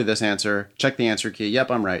it's probably this answer. Check the answer key. Yep,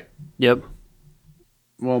 I'm right. Yep.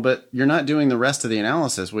 Well, but you're not doing the rest of the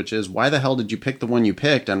analysis, which is why the hell did you pick the one you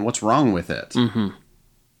picked and what's wrong with it? Mm-hmm.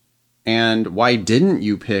 And why didn't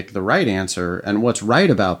you pick the right answer and what's right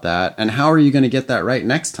about that? And how are you going to get that right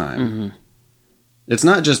next time? Mm-hmm. It's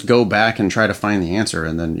not just go back and try to find the answer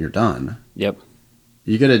and then you're done. Yep.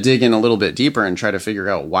 You got to dig in a little bit deeper and try to figure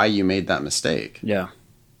out why you made that mistake. Yeah.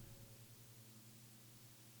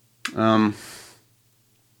 How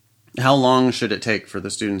long should it take for the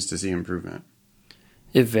students to see improvement?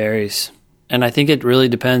 It varies. And I think it really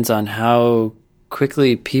depends on how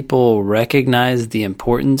quickly people recognize the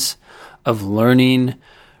importance of learning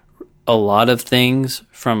a lot of things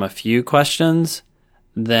from a few questions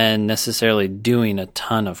than necessarily doing a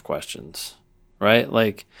ton of questions, right?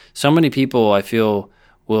 Like so many people I feel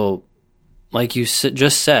will, like you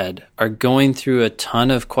just said, are going through a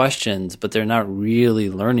ton of questions, but they're not really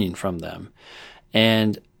learning from them.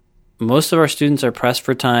 And most of our students are pressed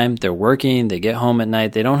for time. They're working, they get home at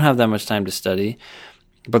night, they don't have that much time to study.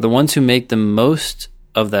 But the ones who make the most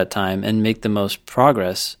of that time and make the most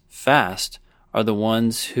progress fast are the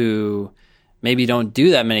ones who maybe don't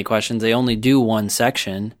do that many questions. They only do one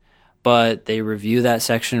section, but they review that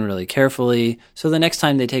section really carefully. So the next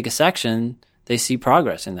time they take a section, they see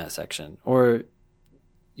progress in that section. Or,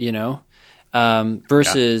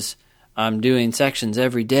 versus I'm doing sections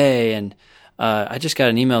every day. And I just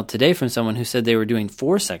got an email today from someone who said they were doing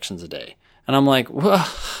 4 sections a day. And I'm like, whoa,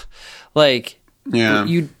 like, yeah,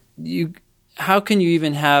 you, how can you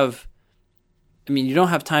even have, I mean, you don't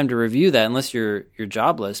have time to review that unless you're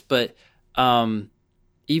jobless, but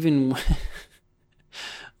even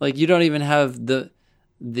like you don't even have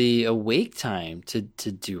the awake time to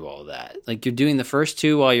do all that. Like you're doing the first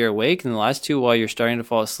 2 while you're awake and the last 2 while you're starting to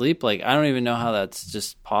fall asleep. Like I don't even know how that's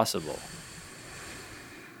just possible.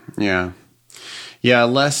 Yeah. Yeah,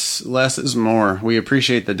 less is more. We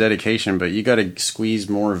appreciate the dedication, but you got to squeeze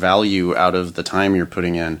more value out of the time you're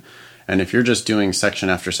putting in. And if you're just doing section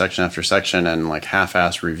after section after section and like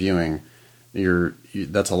half-ass reviewing,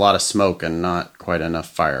 that's a lot of smoke and not quite enough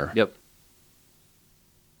fire. Yep.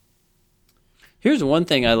 Here's one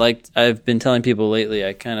thing I've been telling people lately.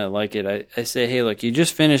 I kind of like it. I say, hey, look, you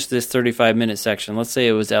just finished this 35-minute section. Let's say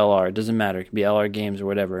it was LR. It doesn't matter. It could be LR games or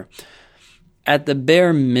whatever. At the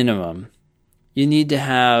bare minimum, you need to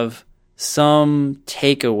have some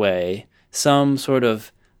takeaway, some sort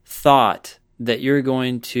of thought that you're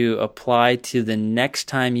going to apply to the next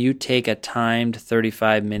time you take a timed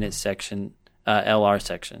 35-minute section, LR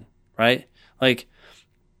section, right? Like,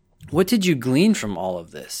 what did you glean from all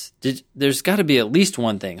of this? There's got to be at least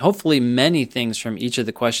one thing, hopefully many things from each of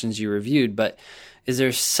the questions you reviewed, but is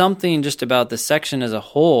there something just about the section as a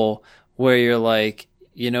whole where you're like,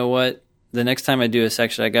 you know what? The next time I do a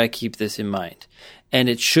section, I got to keep this in mind. And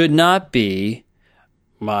it should not be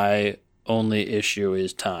my only issue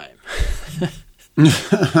is time.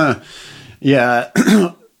 Yeah.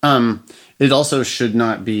 It also should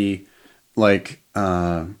not be like,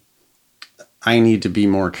 I need to be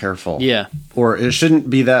more careful. Yeah. Or it shouldn't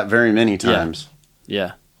be that very many times.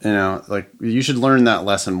 Yeah. Like you should learn that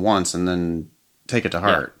lesson once and then take it to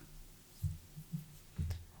heart.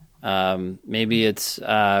 Maybe it's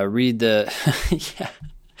read the yeah.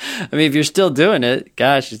 I mean, if you're still doing it,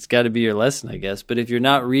 gosh, it's got to be your lesson, I guess. But if you're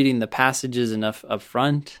not reading the passages enough up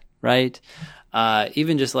front, right?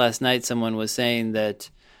 Even just last night, someone was saying that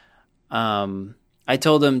I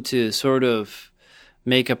told them to sort of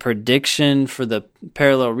make a prediction for the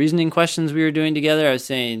parallel reasoning questions we were doing together. I was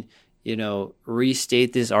saying,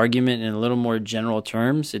 restate this argument in a little more general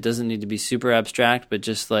terms. It doesn't need to be super abstract, but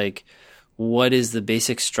just like, what is the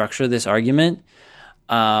basic structure of this argument?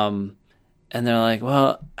 And they're like,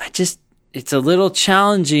 well, it's a little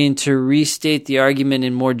challenging to restate the argument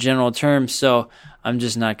in more general terms, so I'm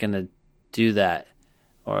just not going to do that.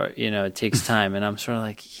 Or, it takes time. And I'm sort of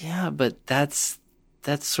like, yeah, but that's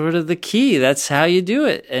sort of the key. That's how you do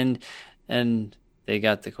it. And they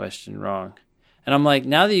got the question wrong. And I'm like,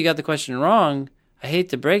 now that you got the question wrong, I hate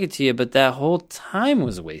to break it to you, but that whole time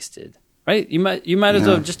was wasted. Right? You might as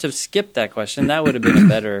well just have skipped that question. That would have been a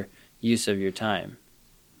better use of your time.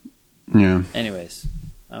 Yeah. Anyways,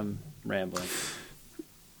 I'm rambling.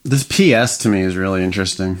 This PS to me is really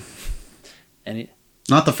interesting.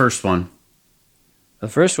 Not the first one. The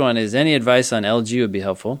first one is any advice on LG would be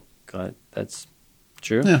helpful. God, that's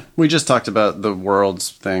true. Yeah, we just talked about the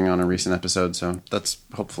Worlds thing on a recent episode, so that's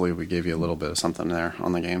hopefully we gave you a little bit of something there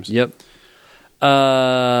on the games. Yep.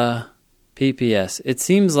 PPS. It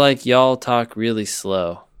seems like y'all talk really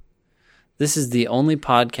slow. This is the only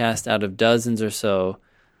podcast out of dozens or so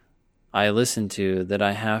I listen to that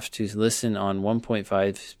I have to listen on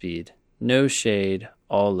 1.5 speed. No shade,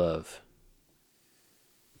 all love.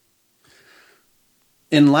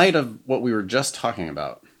 in light of what we were just talking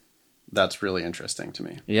about, that's really interesting to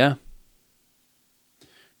me. Yeah.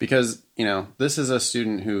 Because, this is a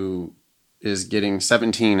student who is getting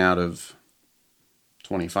 17 out of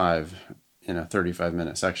 25 in a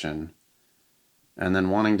 35-minute section, and then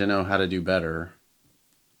wanting to know how to do better.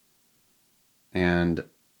 And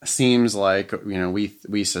seems like,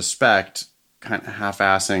 we suspect kind of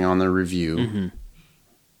half-assing on the review. Mm-hmm.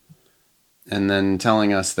 And then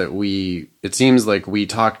telling us that it seems like we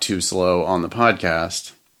talk too slow on the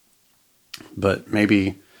podcast, but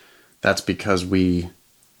maybe that's because we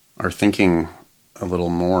are thinking a little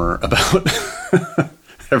more about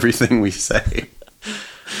everything we say.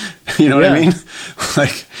 You know what I mean?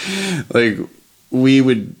 Like we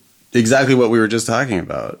would, exactly what we were just talking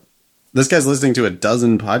about. This guy's listening to a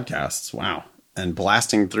dozen podcasts. Wow. And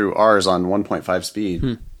blasting through ours on 1.5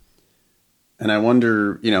 speed. And I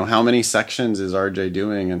wonder, how many sections is RJ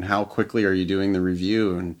doing and how quickly are you doing the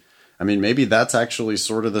review? And I mean, maybe that's actually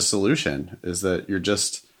sort of the solution, is that you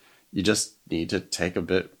just need to take a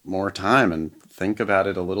bit more time and think about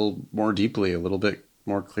it a little more deeply, a little bit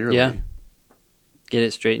more clearly. Yeah. Get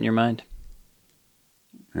it straight in your mind.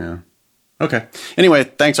 Yeah. Okay. Anyway,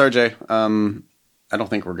 thanks, RJ. I don't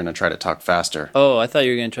think we're going to try to talk faster. Oh, I thought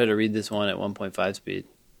you were going to try to read this one at 1.5 speed.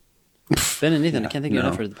 Ben and Nathan, I can't think of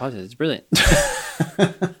enough for the podcast. It's brilliant.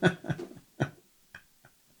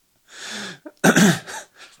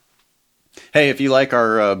 Hey, if you like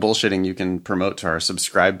our bullshitting, you can promote to our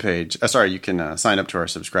subscribe page. You can sign up to our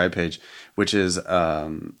subscribe page, which is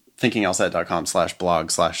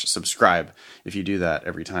thinkinglsat.com/blog/subscribe. If you do that,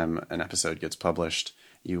 every time an episode gets published,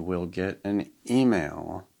 you will get an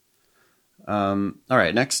email. All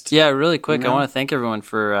right, next. Yeah, really quick. Email. I want to thank everyone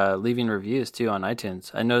for leaving reviews too on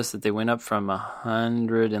iTunes. I noticed that they went up from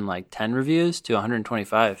 110 reviews to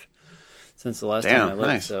 125 since the last time I looked.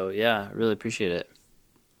 Nice. So yeah, really appreciate it.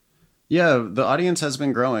 Yeah, the audience has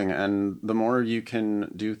been growing, and the more you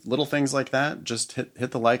can do little things like that, just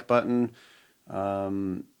hit the like button.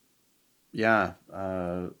 Spread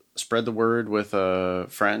the word with a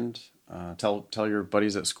friend. Tell your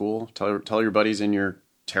buddies at school. Tell your buddies in your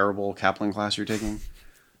terrible Kaplan class you're taking,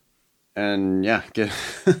 and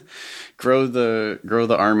grow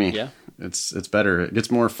the army. Yeah, it's better. It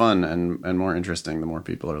gets more fun and more interesting the more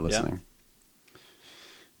people are listening.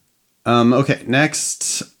 Yeah. Okay,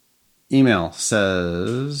 next email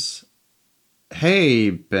says, "Hey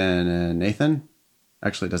Ben and Nathan."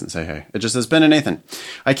 Actually, it doesn't say hey. It just says Ben and Nathan.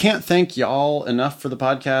 I can't thank y'all enough for the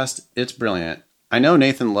podcast. It's brilliant. I know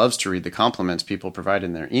Nathan loves to read the compliments people provide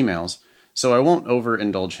in their emails, so I won't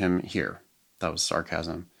overindulge him here. That was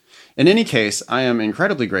sarcasm. In any case, I am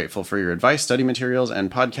incredibly grateful for your advice, study materials,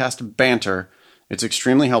 and podcast banter. It's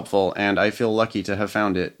extremely helpful, and I feel lucky to have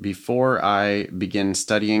found it before I begin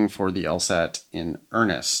studying for the LSAT in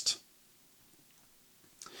earnest.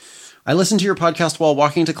 I listen to your podcast while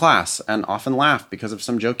walking to class and often laugh because of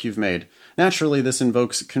some joke you've made. Naturally, this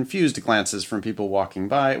invokes confused glances from people walking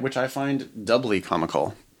by, which I find doubly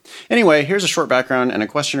comical. Anyway, here's a short background and a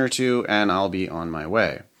question or two, and I'll be on my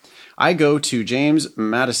way. I go to James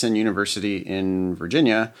Madison University in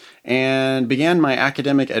Virginia and began my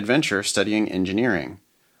academic adventure studying engineering.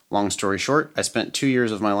 Long story short, I spent 2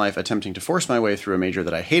 years of my life attempting to force my way through a major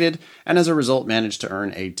that I hated, and as a result managed to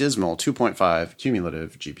earn a dismal 2.5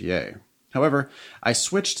 cumulative GPA. However, I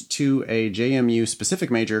switched to a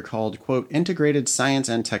JMU-specific major called, quote, Integrated Science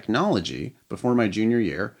and Technology before my junior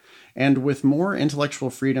year, and with more intellectual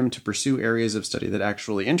freedom to pursue areas of study that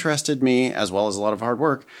actually interested me, as well as a lot of hard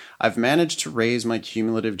work, I've managed to raise my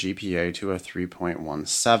cumulative GPA to a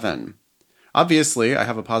 3.17. Obviously, I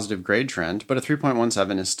have a positive grade trend, but a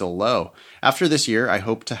 3.17 is still low. After this year, I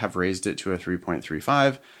hope to have raised it to a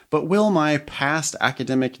 3.35, but will my past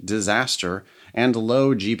academic disaster and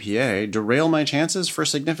low GPA derail my chances for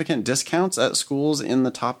significant discounts at schools in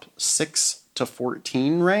the top 6 to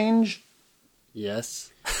 14 range?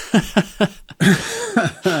 Yes.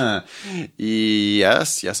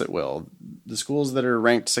 Yes, it will. The schools that are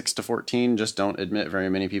ranked 6 to 14 just don't admit very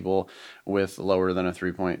many people with lower than a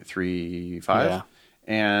 3.35. Yeah.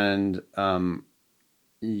 And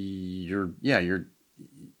you're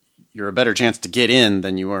a better chance to get in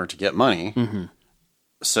than you are to get money. Mm-hmm.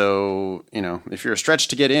 So, if you're a stretch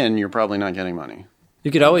to get in, you're probably not getting money.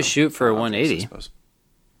 You could always shoot for a 180.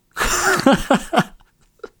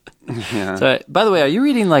 Yeah. So, by the way, are you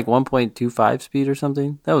reading like 1.25 speed or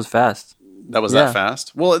something? That was fast. That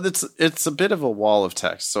fast? Well, it's a bit of a wall of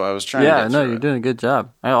text, so I was trying to get through you're doing a good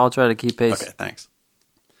job. I'll try to keep pace. Okay, thanks.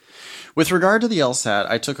 With regard to the LSAT,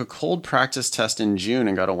 I took a cold practice test in June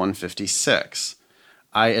and got a 156.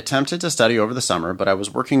 I attempted to study over the summer, but I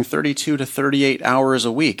was working 32 to 38 hours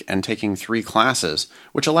a week and taking 3 classes,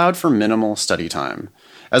 which allowed for minimal study time.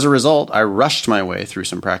 As a result, I rushed my way through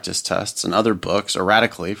some practice tests and other books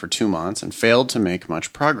erratically for 2 months and failed to make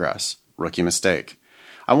much progress. Rookie mistake.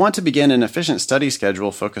 I want to begin an efficient study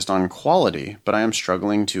schedule focused on quality, but I am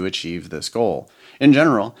struggling to achieve this goal. In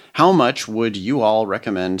general, how much would you all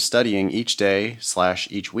recommend studying each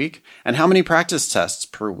day/each week, and how many practice tests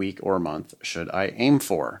per week or month should I aim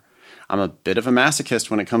for? I'm a bit of a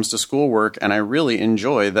masochist when it comes to schoolwork, and I really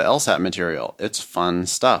enjoy the LSAT material. It's fun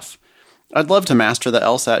stuff. I'd love to master the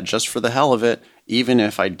LSAT just for the hell of it, even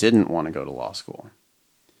if I didn't want to go to law school.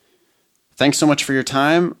 Thanks so much for your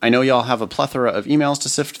time. I know y'all have a plethora of emails to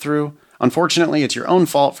sift through. Unfortunately, it's your own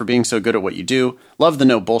fault for being so good at what you do. Love the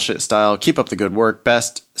no bullshit style. Keep up the good work.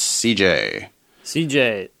 Best, CJ.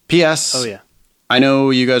 CJ. P.S. Oh, yeah. I know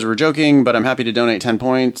you guys were joking, but I'm happy to donate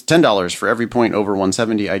 $10 for every point over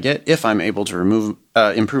 170 I get if I'm able to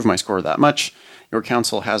improve my score that much. Your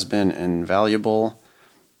counsel has been invaluable.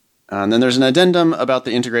 And then there's an addendum about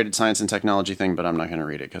the integrated science and technology thing, but I'm not going to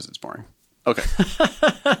read it because it's boring. Okay.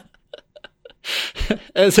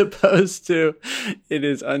 As opposed to, it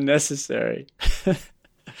is unnecessary.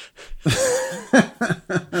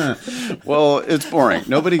 Well, it's boring.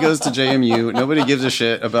 Nobody goes to JMU. Nobody gives a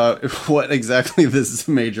shit about what exactly this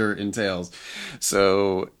major entails.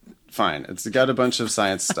 So, fine. It's got a bunch of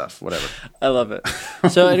science stuff. Whatever. I love it.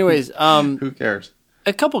 So, anyways, who cares?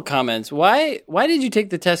 A couple comments. Why did you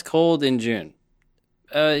take the test cold in June?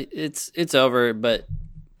 It's over, but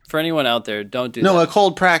for anyone out there, don't do that. No, a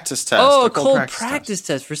cold practice test. Oh, a cold practice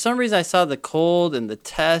test. For some reason, I saw the cold and the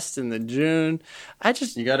test in the June.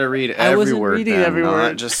 You got to read every word. Reading every word.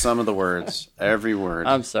 Not just some of the words. Every word.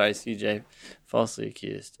 I'm sorry, CJ. Falsely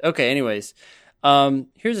accused. Okay, anyways.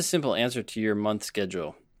 Here's a simple answer to your month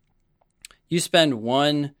schedule. You spend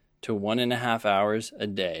 1 to 1.5 hours a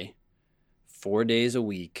day, 4 days a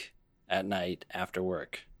week at night after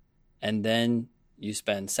work. And then you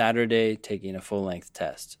spend Saturday taking a full-length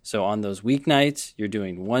test. So on those weeknights, you're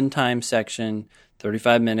doing one-time section,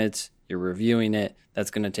 35 minutes, you're reviewing it.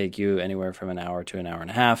 That's going to take you anywhere from an hour to an hour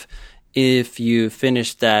and a half. If you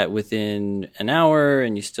finish that within an hour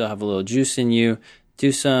and you still have a little juice in you,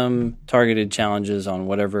 do some targeted challenges on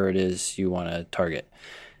whatever it is you want to target.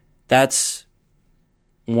 That's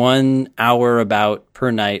 1 hour about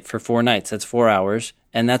per night for 4 nights. That's 4 hours.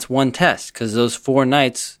 And that's one test because those 4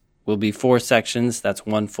 nights will be 4 sections. That's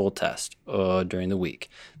 1 full test during the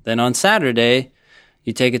week. Then on Saturday,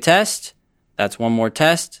 you take a test. That's 1 more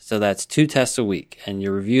test. So that's 2 tests a week. And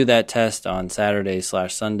you review that test on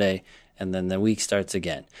Saturday/Sunday, and then the week starts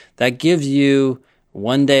again. That gives you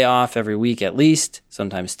 1 day off every week at least,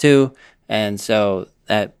 sometimes 2. And so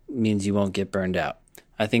that means you won't get burned out.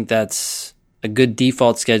 I think that's a good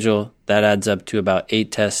default schedule. That adds up to about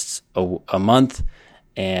 8 tests a month,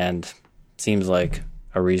 and seems like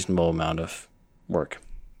a reasonable amount of work.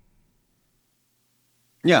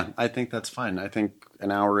 Yeah, I think that's fine. I think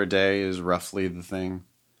an hour a day is roughly the thing.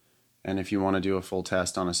 And if you want to do a full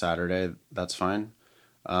test on a Saturday, that's fine.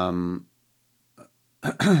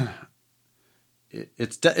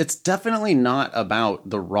 It's definitely not about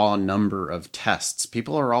the raw number of tests.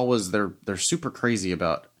 People are always, they're super crazy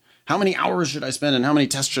about how many hours should I spend and how many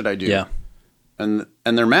tests should I do? Yeah. And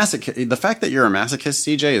they're masochist. The fact that you're a masochist,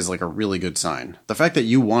 CJ, is like a really good sign. The fact that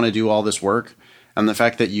you want to do all this work and the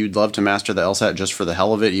fact that you'd love to master the LSAT just for the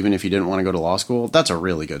hell of it, even if you didn't want to go to law school, that's a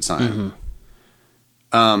really good sign.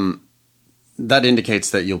 Mm-hmm. That indicates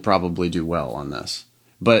that you'll probably do well on this.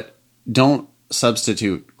 But don't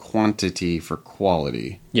substitute quantity for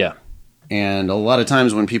quality. Yeah. And a lot of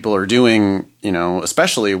times when people are doing,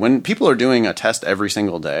 especially when people are doing a test every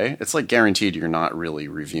single day, it's like guaranteed you're not really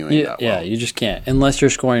reviewing that well. Yeah, you just can't. Unless you're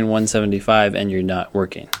scoring 175 and you're not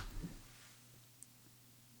working.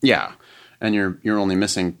 Yeah. And you're only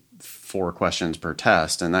missing 4 questions per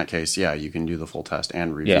test. In that case, yeah, you can do the full test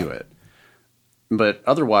and review it. But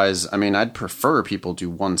otherwise, I'd prefer people do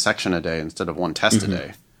 1 section a day instead of 1 test a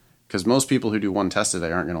day. Because most people who do 1 test a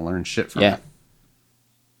day aren't going to learn shit from it.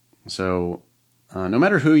 So no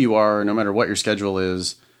matter who you are, no matter what your schedule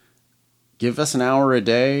is, give us an hour a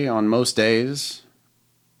day on most days.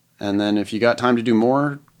 And then if you got time to do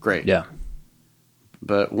more, great. Yeah.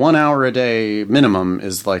 But 1 hour a day minimum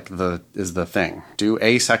is like the thing. Do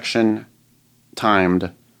a section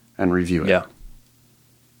timed and review it. Yeah.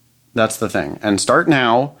 That's the thing. And start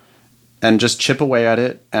now and just chip away at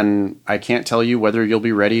it. And I can't tell you whether you'll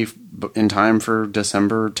be ready in time for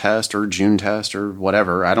December test or June test or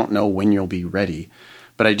whatever. I don't know when you'll be ready.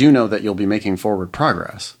 But I do know that you'll be making forward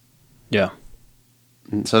progress. Yeah.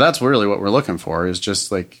 So that's really what we're looking for, is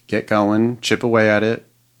just like get going, chip away at it,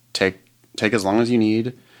 take as long as you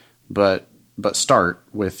need, but start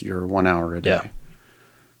with your 1 hour a day.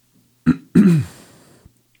 Yeah.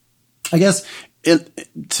 I guess in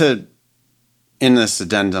this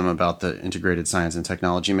addendum about the integrated science and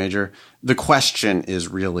technology major, the question is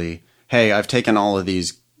really, hey, I've taken all of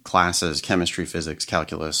these classes, chemistry, physics,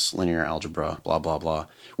 calculus, linear algebra, blah, blah, blah.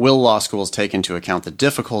 Will law schools take into account the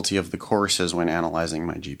difficulty of the courses when analyzing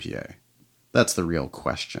my GPA? That's the real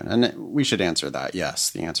question. And we should answer that. Yes.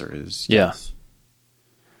 The answer is yes.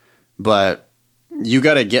 But you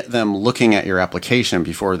got to get them looking at your application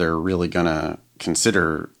before they're really going to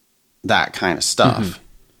consider that kind of stuff. Mm-hmm.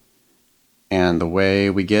 And the way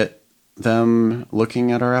we get them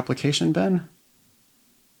looking at our application, Ben?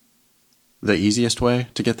 The easiest way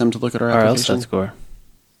to get them to look at our application? Our LSAT score.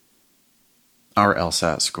 Our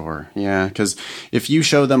LSAT score, yeah. Because if you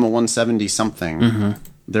show them a 170 something, mm-hmm.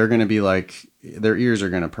 they're going to be like, their ears are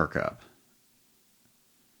going to perk up.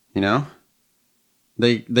 You know?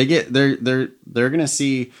 They're going to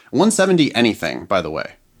see 170 anything, by the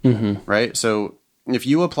way. Mm-hmm. Right? So if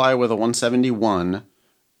you apply with a 171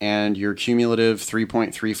 and your cumulative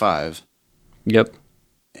 3.35. Yep.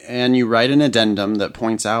 And you write an addendum that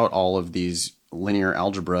points out all of these linear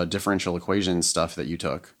algebra differential equation stuff that you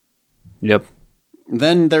took. Yep.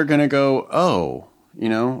 Then they're going to go, oh, you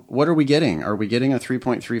know, what are we getting? Are we getting a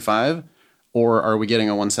 3.35 or are we getting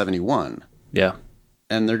a 171? Yeah.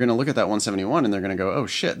 And they're going to look at that 171 and they're going to go, oh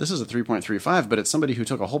shit, this is a 3.35, but it's somebody who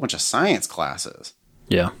took a whole bunch of science classes.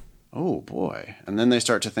 Yeah. Oh boy. And then they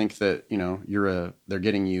start to think that, you know, they're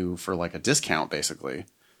getting you for like a discount, basically.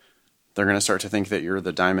 They're going to start to think that you're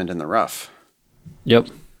the diamond in the rough. Yep.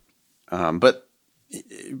 But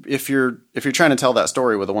if you're trying to tell that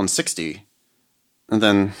story with a 160,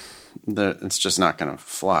 then it's just not going to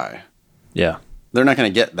fly. Yeah. They're not going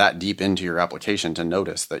to get that deep into your application to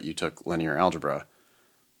notice that you took linear algebra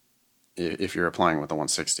if you're applying with a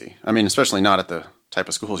 160. I mean, especially not at the type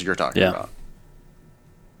of schools you're talking about.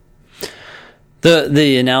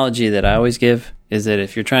 The analogy that I always give is that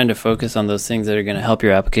if you're trying to focus on those things that are going to help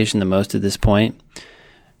your application the most at this point,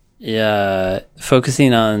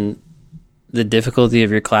 focusing on the difficulty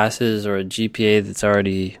of your classes or a GPA that's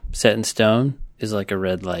already set in stone is like a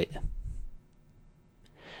red light.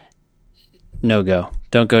 No go.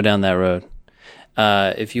 Don't go down that road.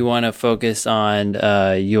 If you want to focus on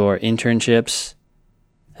your internships,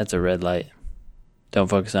 that's a red light. Don't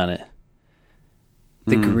focus on it.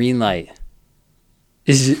 The green light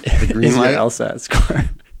is your LSAT score.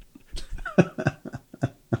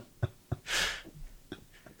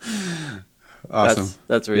 Awesome.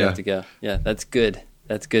 That's where you have to go. Yeah, that's good.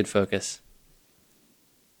 That's good focus.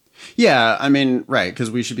 Yeah, I mean, right, because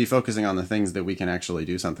we should be focusing on the things that we can actually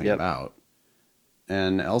do something about.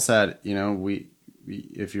 And LSAT, you know, we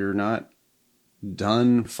if you're not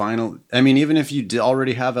done I mean, even if you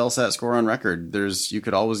already have LSAT score on record, you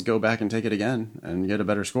could always go back and take it again and get a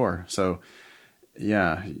better score. So,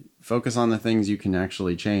 yeah, focus on the things you can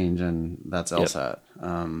actually change, and that's LSAT.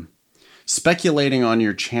 Yep. Speculating on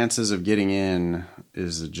your chances of getting in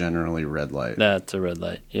is a generally red light. That's a red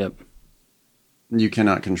light. Yep. You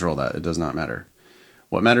cannot control that. It does not matter.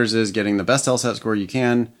 What matters is getting the best LSAT score you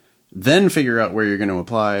can, then figure out where you're going to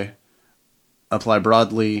apply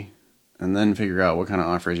broadly, and then figure out what kind of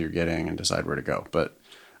offers you're getting and decide where to go. But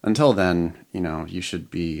until then, you know, you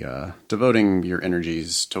should be devoting your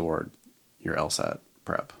energies toward your LSAT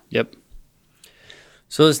prep. Yep.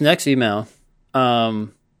 So this next email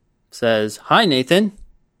says, "Hi, Nathan!" !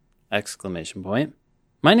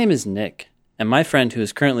 My name is Nick, and my friend who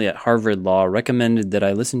is currently at Harvard Law recommended that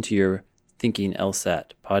I listen to your Thinking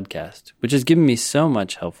LSAT podcast, which has given me so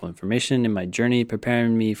much helpful information in my journey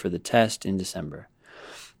preparing me for the test in December.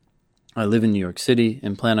 I live in New York City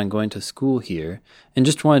and plan on going to school here, and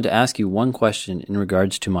just wanted to ask you one question in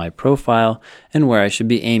regards to my profile and where I should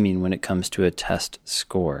be aiming when it comes to a test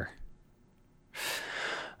score.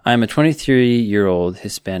 I am a 23-year-old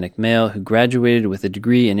Hispanic male who graduated with a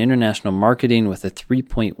degree in international marketing with a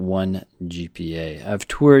 3.1 GPA. I've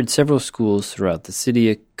toured several schools throughout the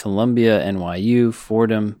city, Columbia, NYU,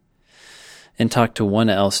 Fordham, and talked to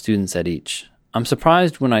 1L students at each. I'm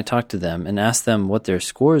surprised when I talk to them and ask them what their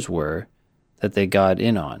scores were that they got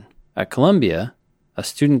in on. At Columbia, a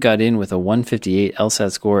student got in with a 158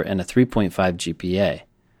 LSAT score and a 3.5 GPA.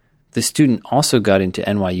 The student also got into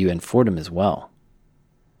NYU and Fordham as well.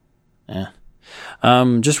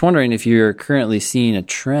 Just wondering if you're currently seeing a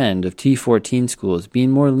trend of T14 schools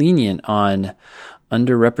being more lenient on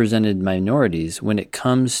underrepresented minorities when it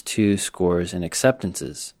comes to scores and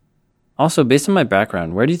acceptances. Also, based on my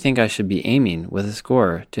background, where do you think I should be aiming with a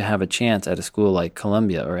score to have a chance at a school like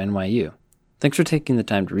Columbia or NYU? Thanks for taking the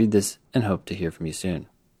time to read this and hope to hear from you soon.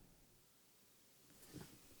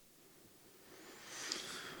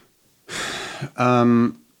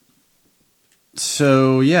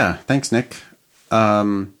 So yeah, thanks, Nick. I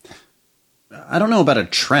don't know about a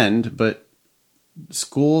trend, but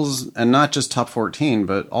schools, and not just top 14,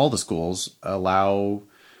 but all the schools allow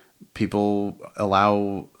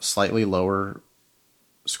slightly lower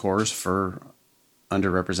scores for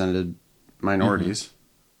underrepresented minorities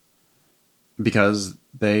because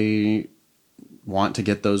they want to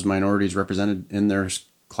get those minorities represented in their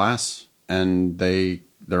class, and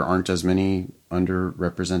there aren't as many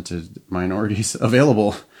underrepresented minorities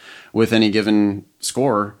available with any given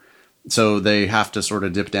score. So they have to sort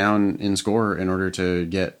of dip down in score in order to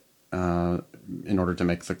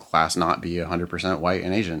make the class not be 100% white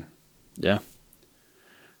and Asian. Yeah.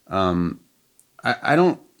 I'm not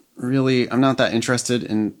that interested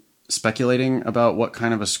in speculating about what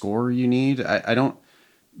kind of a score you need.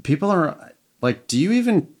 People are like, do you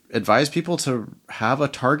even advise people to have a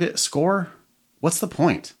target score? What's the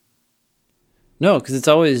point? No, because it's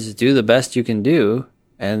always do the best you can do.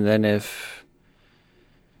 And then if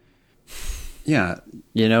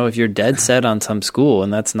you're dead set on some school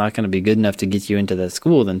and that's not going to be good enough to get you into that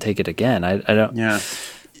school, then take it again. I don't. Yeah.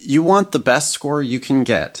 You want the best score you can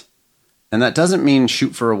get. And that doesn't mean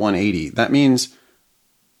shoot for a 180. That means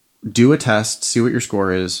do a test, see what your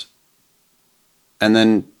score is, and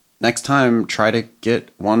then next time try to get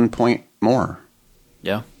 1 point more.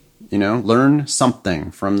 Yeah. Learn something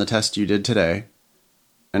from the test you did today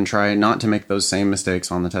and try not to make those same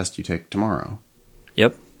mistakes on the test you take tomorrow.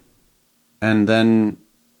 Yep. And then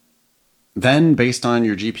based on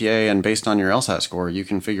your GPA and based on your LSAT score, you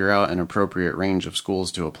can figure out an appropriate range of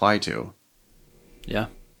schools to apply to. Yeah.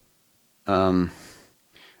 I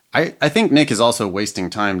think Nick is also wasting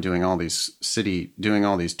time doing all these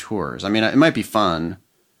tours. I mean, it might be fun,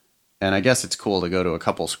 and I guess it's cool to go to a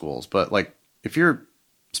couple schools, but like if you're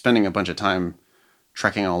spending a bunch of time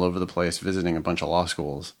trekking all over the place, visiting a bunch of law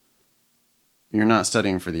schools, you're not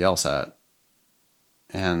studying for the LSAT.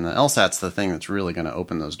 And the LSAT's the thing that's really going to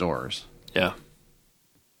open those doors. Yeah.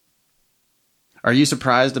 Are you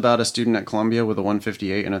surprised about a student at Columbia with a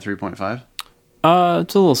 158 and a 3.5?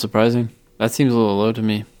 It's a little surprising. That seems a little low to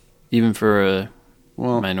me, even for a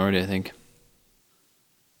minority, I think.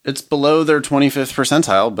 It's below their 25th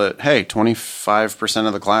percentile, but hey, 25%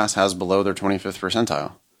 of the class has below their 25th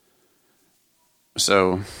percentile.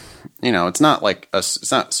 So, it's not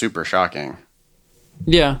it's not super shocking.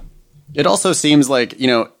 Yeah. It also seems like,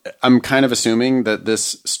 I'm kind of assuming that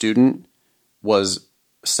this student was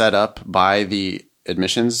set up by the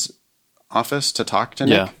admissions office to talk to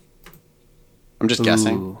Nick. Yeah. I'm just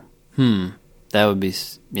guessing. That would be,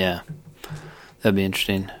 that'd be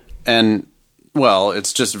interesting. And, well,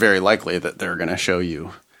 it's just very likely that they're going to show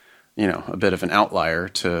you, a bit of an outlier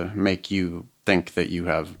to make you think that you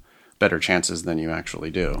have better chances than you actually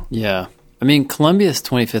do. Yeah. I mean, Columbia's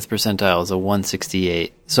 25th percentile is a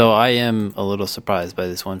 168. So I am a little surprised by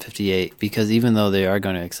this 158 because even though they are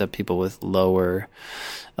going to accept people with lower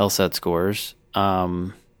LSAT scores,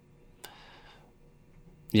 for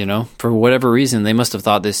whatever reason, they must have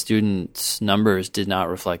thought this student's numbers did not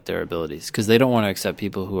reflect their abilities because they don't want to accept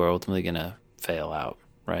people who are ultimately going to fail out,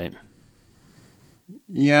 right?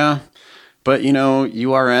 Yeah. But,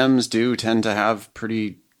 URMs do tend to have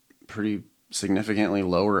pretty significantly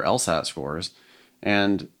lower LSAT scores.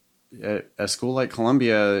 And at a school like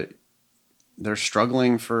Columbia, they're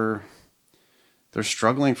struggling for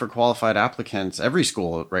qualified applicants. Every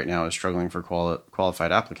school right now is struggling for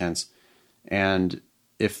qualified applicants. And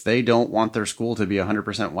if they don't want their school to be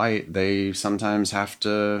 100% white, they sometimes have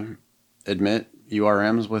to admit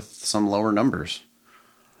URMs with some lower numbers.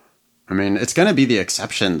 I mean, it's going to be the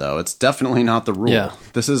exception, though. It's definitely not the rule. Yeah.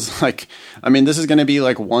 This is going to be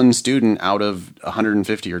like one student out of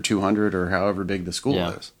 150 or 200 or however big the school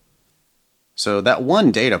is. So that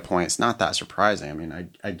one data point is not that surprising. I mean,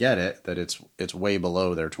 I get it that it's way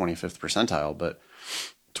below their 25th percentile, but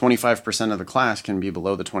 25% of the class can be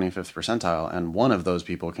below the 25th percentile, and one of those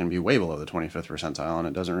people can be way below the 25th percentile, and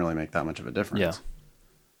it doesn't really make that much of a difference. Yeah.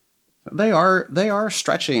 They are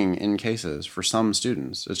stretching in cases for some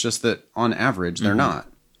students. It's just that on average they're not.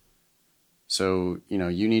 So,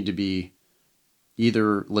 you need to be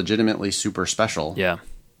either legitimately super special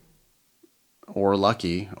or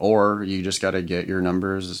lucky, or you just got to get your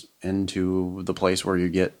numbers into the place where you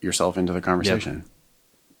get yourself into the conversation.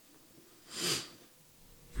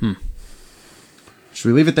 Should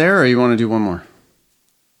we leave it there or you want to do one more?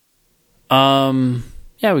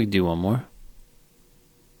 Yeah, we could do one more.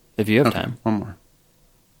 If you have time. One more.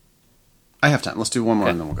 I have time. Let's do one more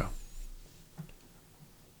Okay. and then we'll go.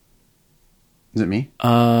 Is it me?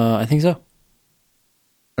 I think so.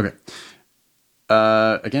 Okay.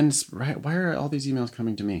 Again, why are all these emails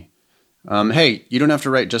coming to me? Hey, you don't have to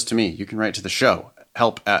write just to me. You can write to the show.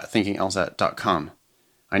 help@thinkinglsat.com.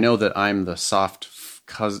 I know that I'm the soft,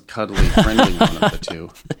 cuddly, friendly one of the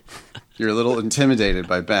two. You're a little intimidated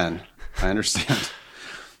by Ben. I understand.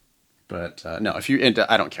 But no,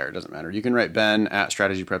 I don't care. It doesn't matter. You can write Ben at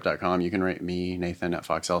strategyprep.com. You can write me, Nathan, at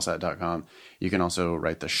foxlsat.com. You can also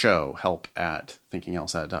write the show,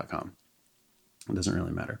 help@thinkinglsat.com. It doesn't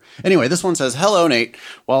really matter. Anyway, this one says, hello, Nate.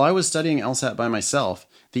 While I was studying LSAT by myself,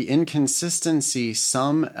 the inconsistency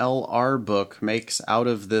some LR book makes out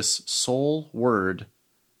of this sole word,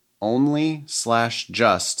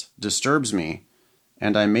 only/just, disturbs me,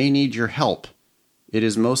 and I may need your help. It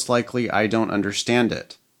is most likely I don't understand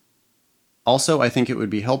it. Also, I think it would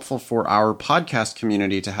be helpful for our podcast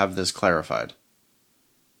community to have this clarified.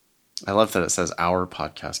 I love that it says our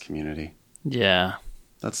podcast community. Yeah.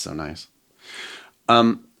 That's so nice.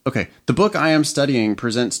 Okay. The book I am studying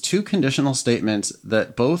presents two conditional statements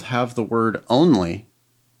that both have the word only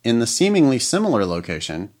in the seemingly similar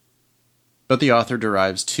location, but the author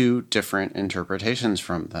derives two different interpretations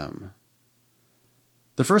from them.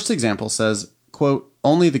 The first example says, quote,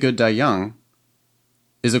 only the good die young,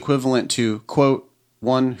 is equivalent to, quote,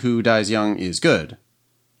 one who dies young is good,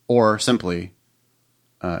 or simply,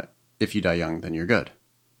 if you die young, then you're good.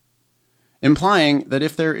 Implying that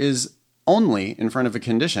if there is only in front of a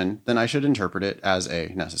condition, then I should interpret it as a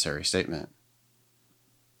necessary statement.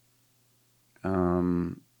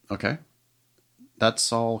 Okay.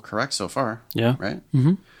 That's all correct so far. Yeah. Right?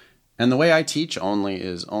 Mm-hmm. And the way I teach only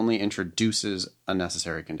is only introduces a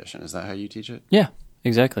necessary condition. Is that how you teach it? Yeah,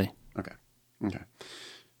 exactly. Okay.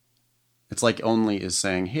 It's like only is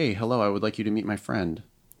saying, hey, hello, I would like you to meet my friend.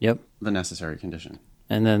 Yep. The necessary condition.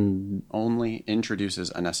 And then Only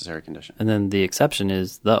introduces a necessary condition. And then the exception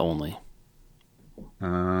is the only.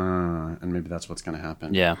 And maybe that's what's going to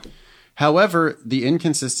happen. Yeah. However, the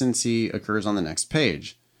inconsistency occurs on the next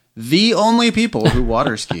page. The only people who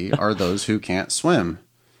water ski are those who can't swim.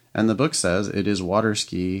 And the book says it is water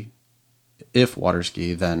ski, if water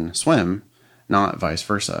ski, then swim, not vice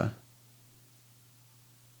versa.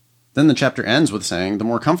 Then the chapter ends with saying, the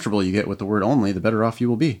more comfortable you get with the word only, the better off you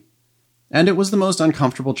will be. And it was the most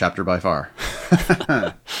uncomfortable chapter by far.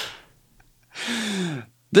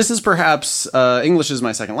 This is perhaps, English is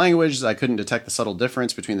my second language. I couldn't detect the subtle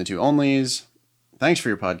difference between the two onlys. Thanks for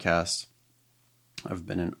your podcast. I've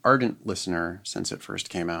been an ardent listener since it first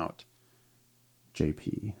came out.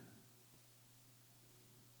 JP.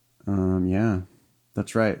 Yeah,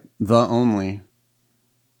 that's right. The only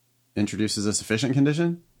introduces a sufficient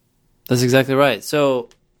condition? That's exactly right. So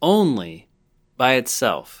only by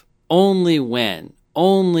itself, only when,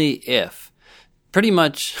 only if. Pretty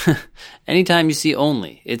much anytime you see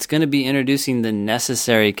only, it's going to be introducing the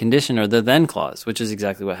necessary condition or the then clause, which is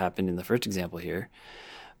exactly what happened in the first example here.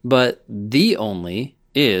 But the only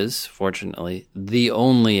is, fortunately, the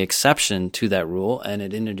only exception to that rule, and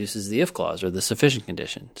it introduces the if clause or the sufficient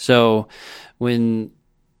condition. So when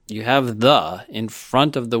you have the in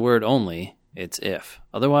front of the word only, it's if.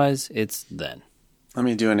 Otherwise, it's then. Let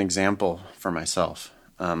me do an example for myself.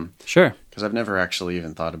 Sure. Because I've never actually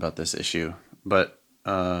even thought about this issue. But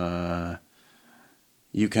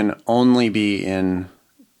you can only be in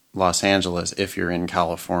Los Angeles if you're in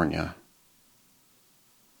California.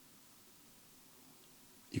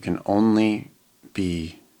 You can only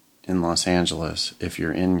be in Los Angeles if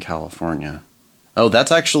you're in California. Oh,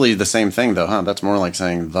 that's actually the same thing, though, huh? That's more like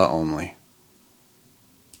saying the only.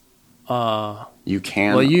 You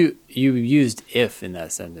can. Well, you used if in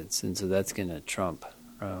that sentence, and so that's going to trump.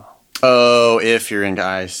 Oh, if you're in...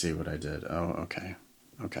 I see what I did. Oh, okay.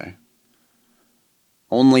 Okay.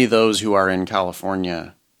 Only those who are in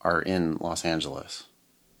California are in Los Angeles.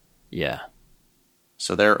 Yeah.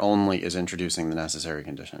 So their only is introducing the necessary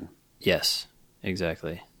condition. Yes,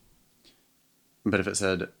 exactly. But if it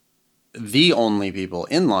said the only people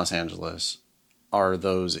in Los Angeles are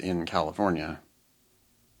those in California,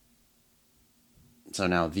 so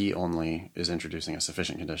now the only is introducing a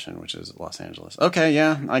sufficient condition, which is Los Angeles. Okay,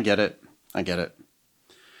 yeah, I get it. It's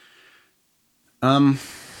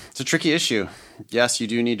a tricky issue. Yes, you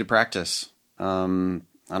do need to practice. I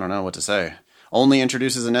don't know what to say. Only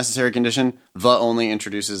introduces a necessary condition. The only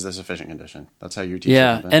introduces the sufficient condition. That's how you teach it.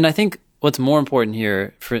 Yeah, and I think what's more important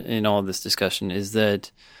here in all of this discussion is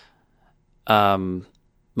that most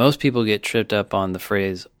most people get tripped up on the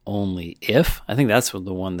phrase only if. I think that's the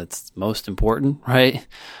one that's most important, right?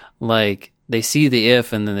 Like they see the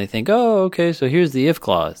if and then they think, oh, okay, so here's the if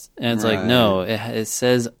clause. And it's like, no, it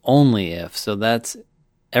says only if. So that's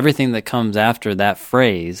everything that comes after that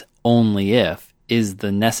phrase, only if, is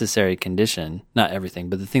the necessary condition. Not everything,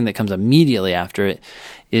 but the thing that comes immediately after it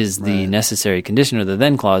is the necessary condition or the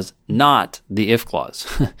then clause, not the if clause,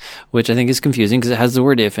 which I think is confusing because it has the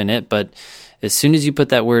word if in it. But as soon as you put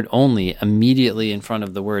that word only immediately in front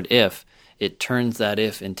of the word if, it turns that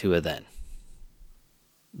if into a then.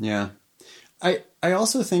 Yeah. I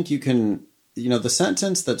also think you can, the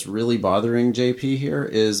sentence that's really bothering JP here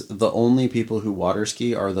is the only people who water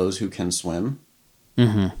ski are those who can swim.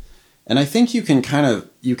 Mm-hmm. And I think you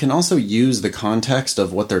can also use the context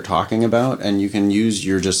of what they're talking about, and you can use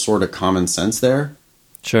your just sort of common sense there.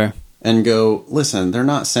 Sure. And go, listen, they're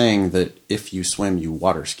not saying that if you swim, you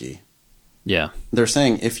water ski. Yeah. They're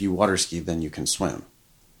saying if you water ski, then you can swim.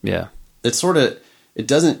 Yeah. You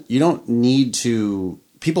don't need to,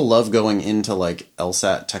 people love going into like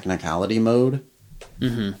LSAT technicality mode.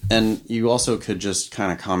 Mm-hmm. And you also could just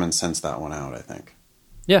kind of common sense that one out, I think.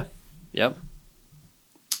 Yeah. Yep.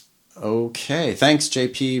 Okay. Thanks,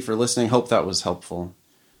 JP, for listening. Hope that was helpful.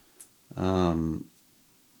 Ben,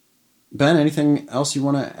 anything else you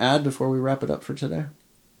want to add before we wrap it up for today?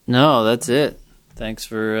 No, that's it. Thanks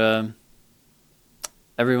for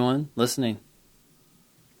everyone listening.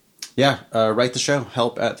 Yeah. Write the show,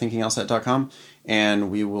 help@thinkinglsat.com, and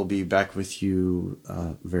we will be back with you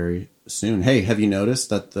very soon. Hey, have you noticed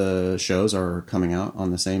that the shows are coming out on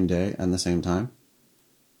the same day and the same time?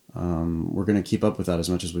 We're going to keep up with that as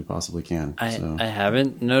much as we possibly can. I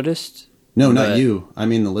haven't noticed. No, not you. I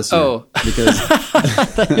mean the listener. Oh. Because I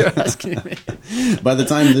thought you were asking me. by the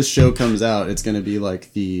time this show comes out, it's going to be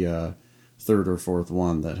like the third or fourth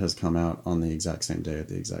one that has come out on the exact same day at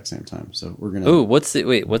the exact same time. So we're going to... Oh, what's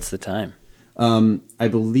the time? I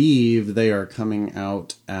believe they are coming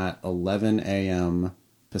out at 11 a.m.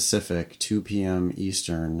 Pacific, 2 p.m.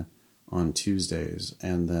 Eastern on Tuesdays.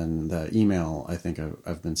 And then the email, I think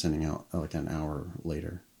I've been sending out like an hour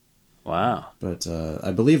later. Wow. But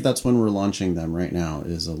I believe that's when we're launching them right now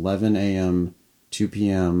is 11 a.m., 2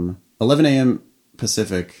 p.m., 11 a.m.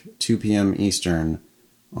 Pacific, 2 p.m. Eastern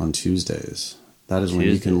on Tuesdays. That is when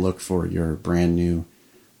you can look for your brand new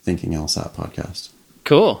Thinking LSAT podcast.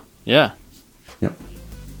 Cool. Yeah. Yep.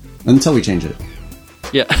 Until we change it.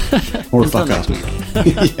 Yeah. Or fuck up.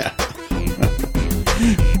 Yeah.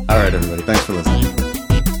 All right, everybody. Thanks for listening.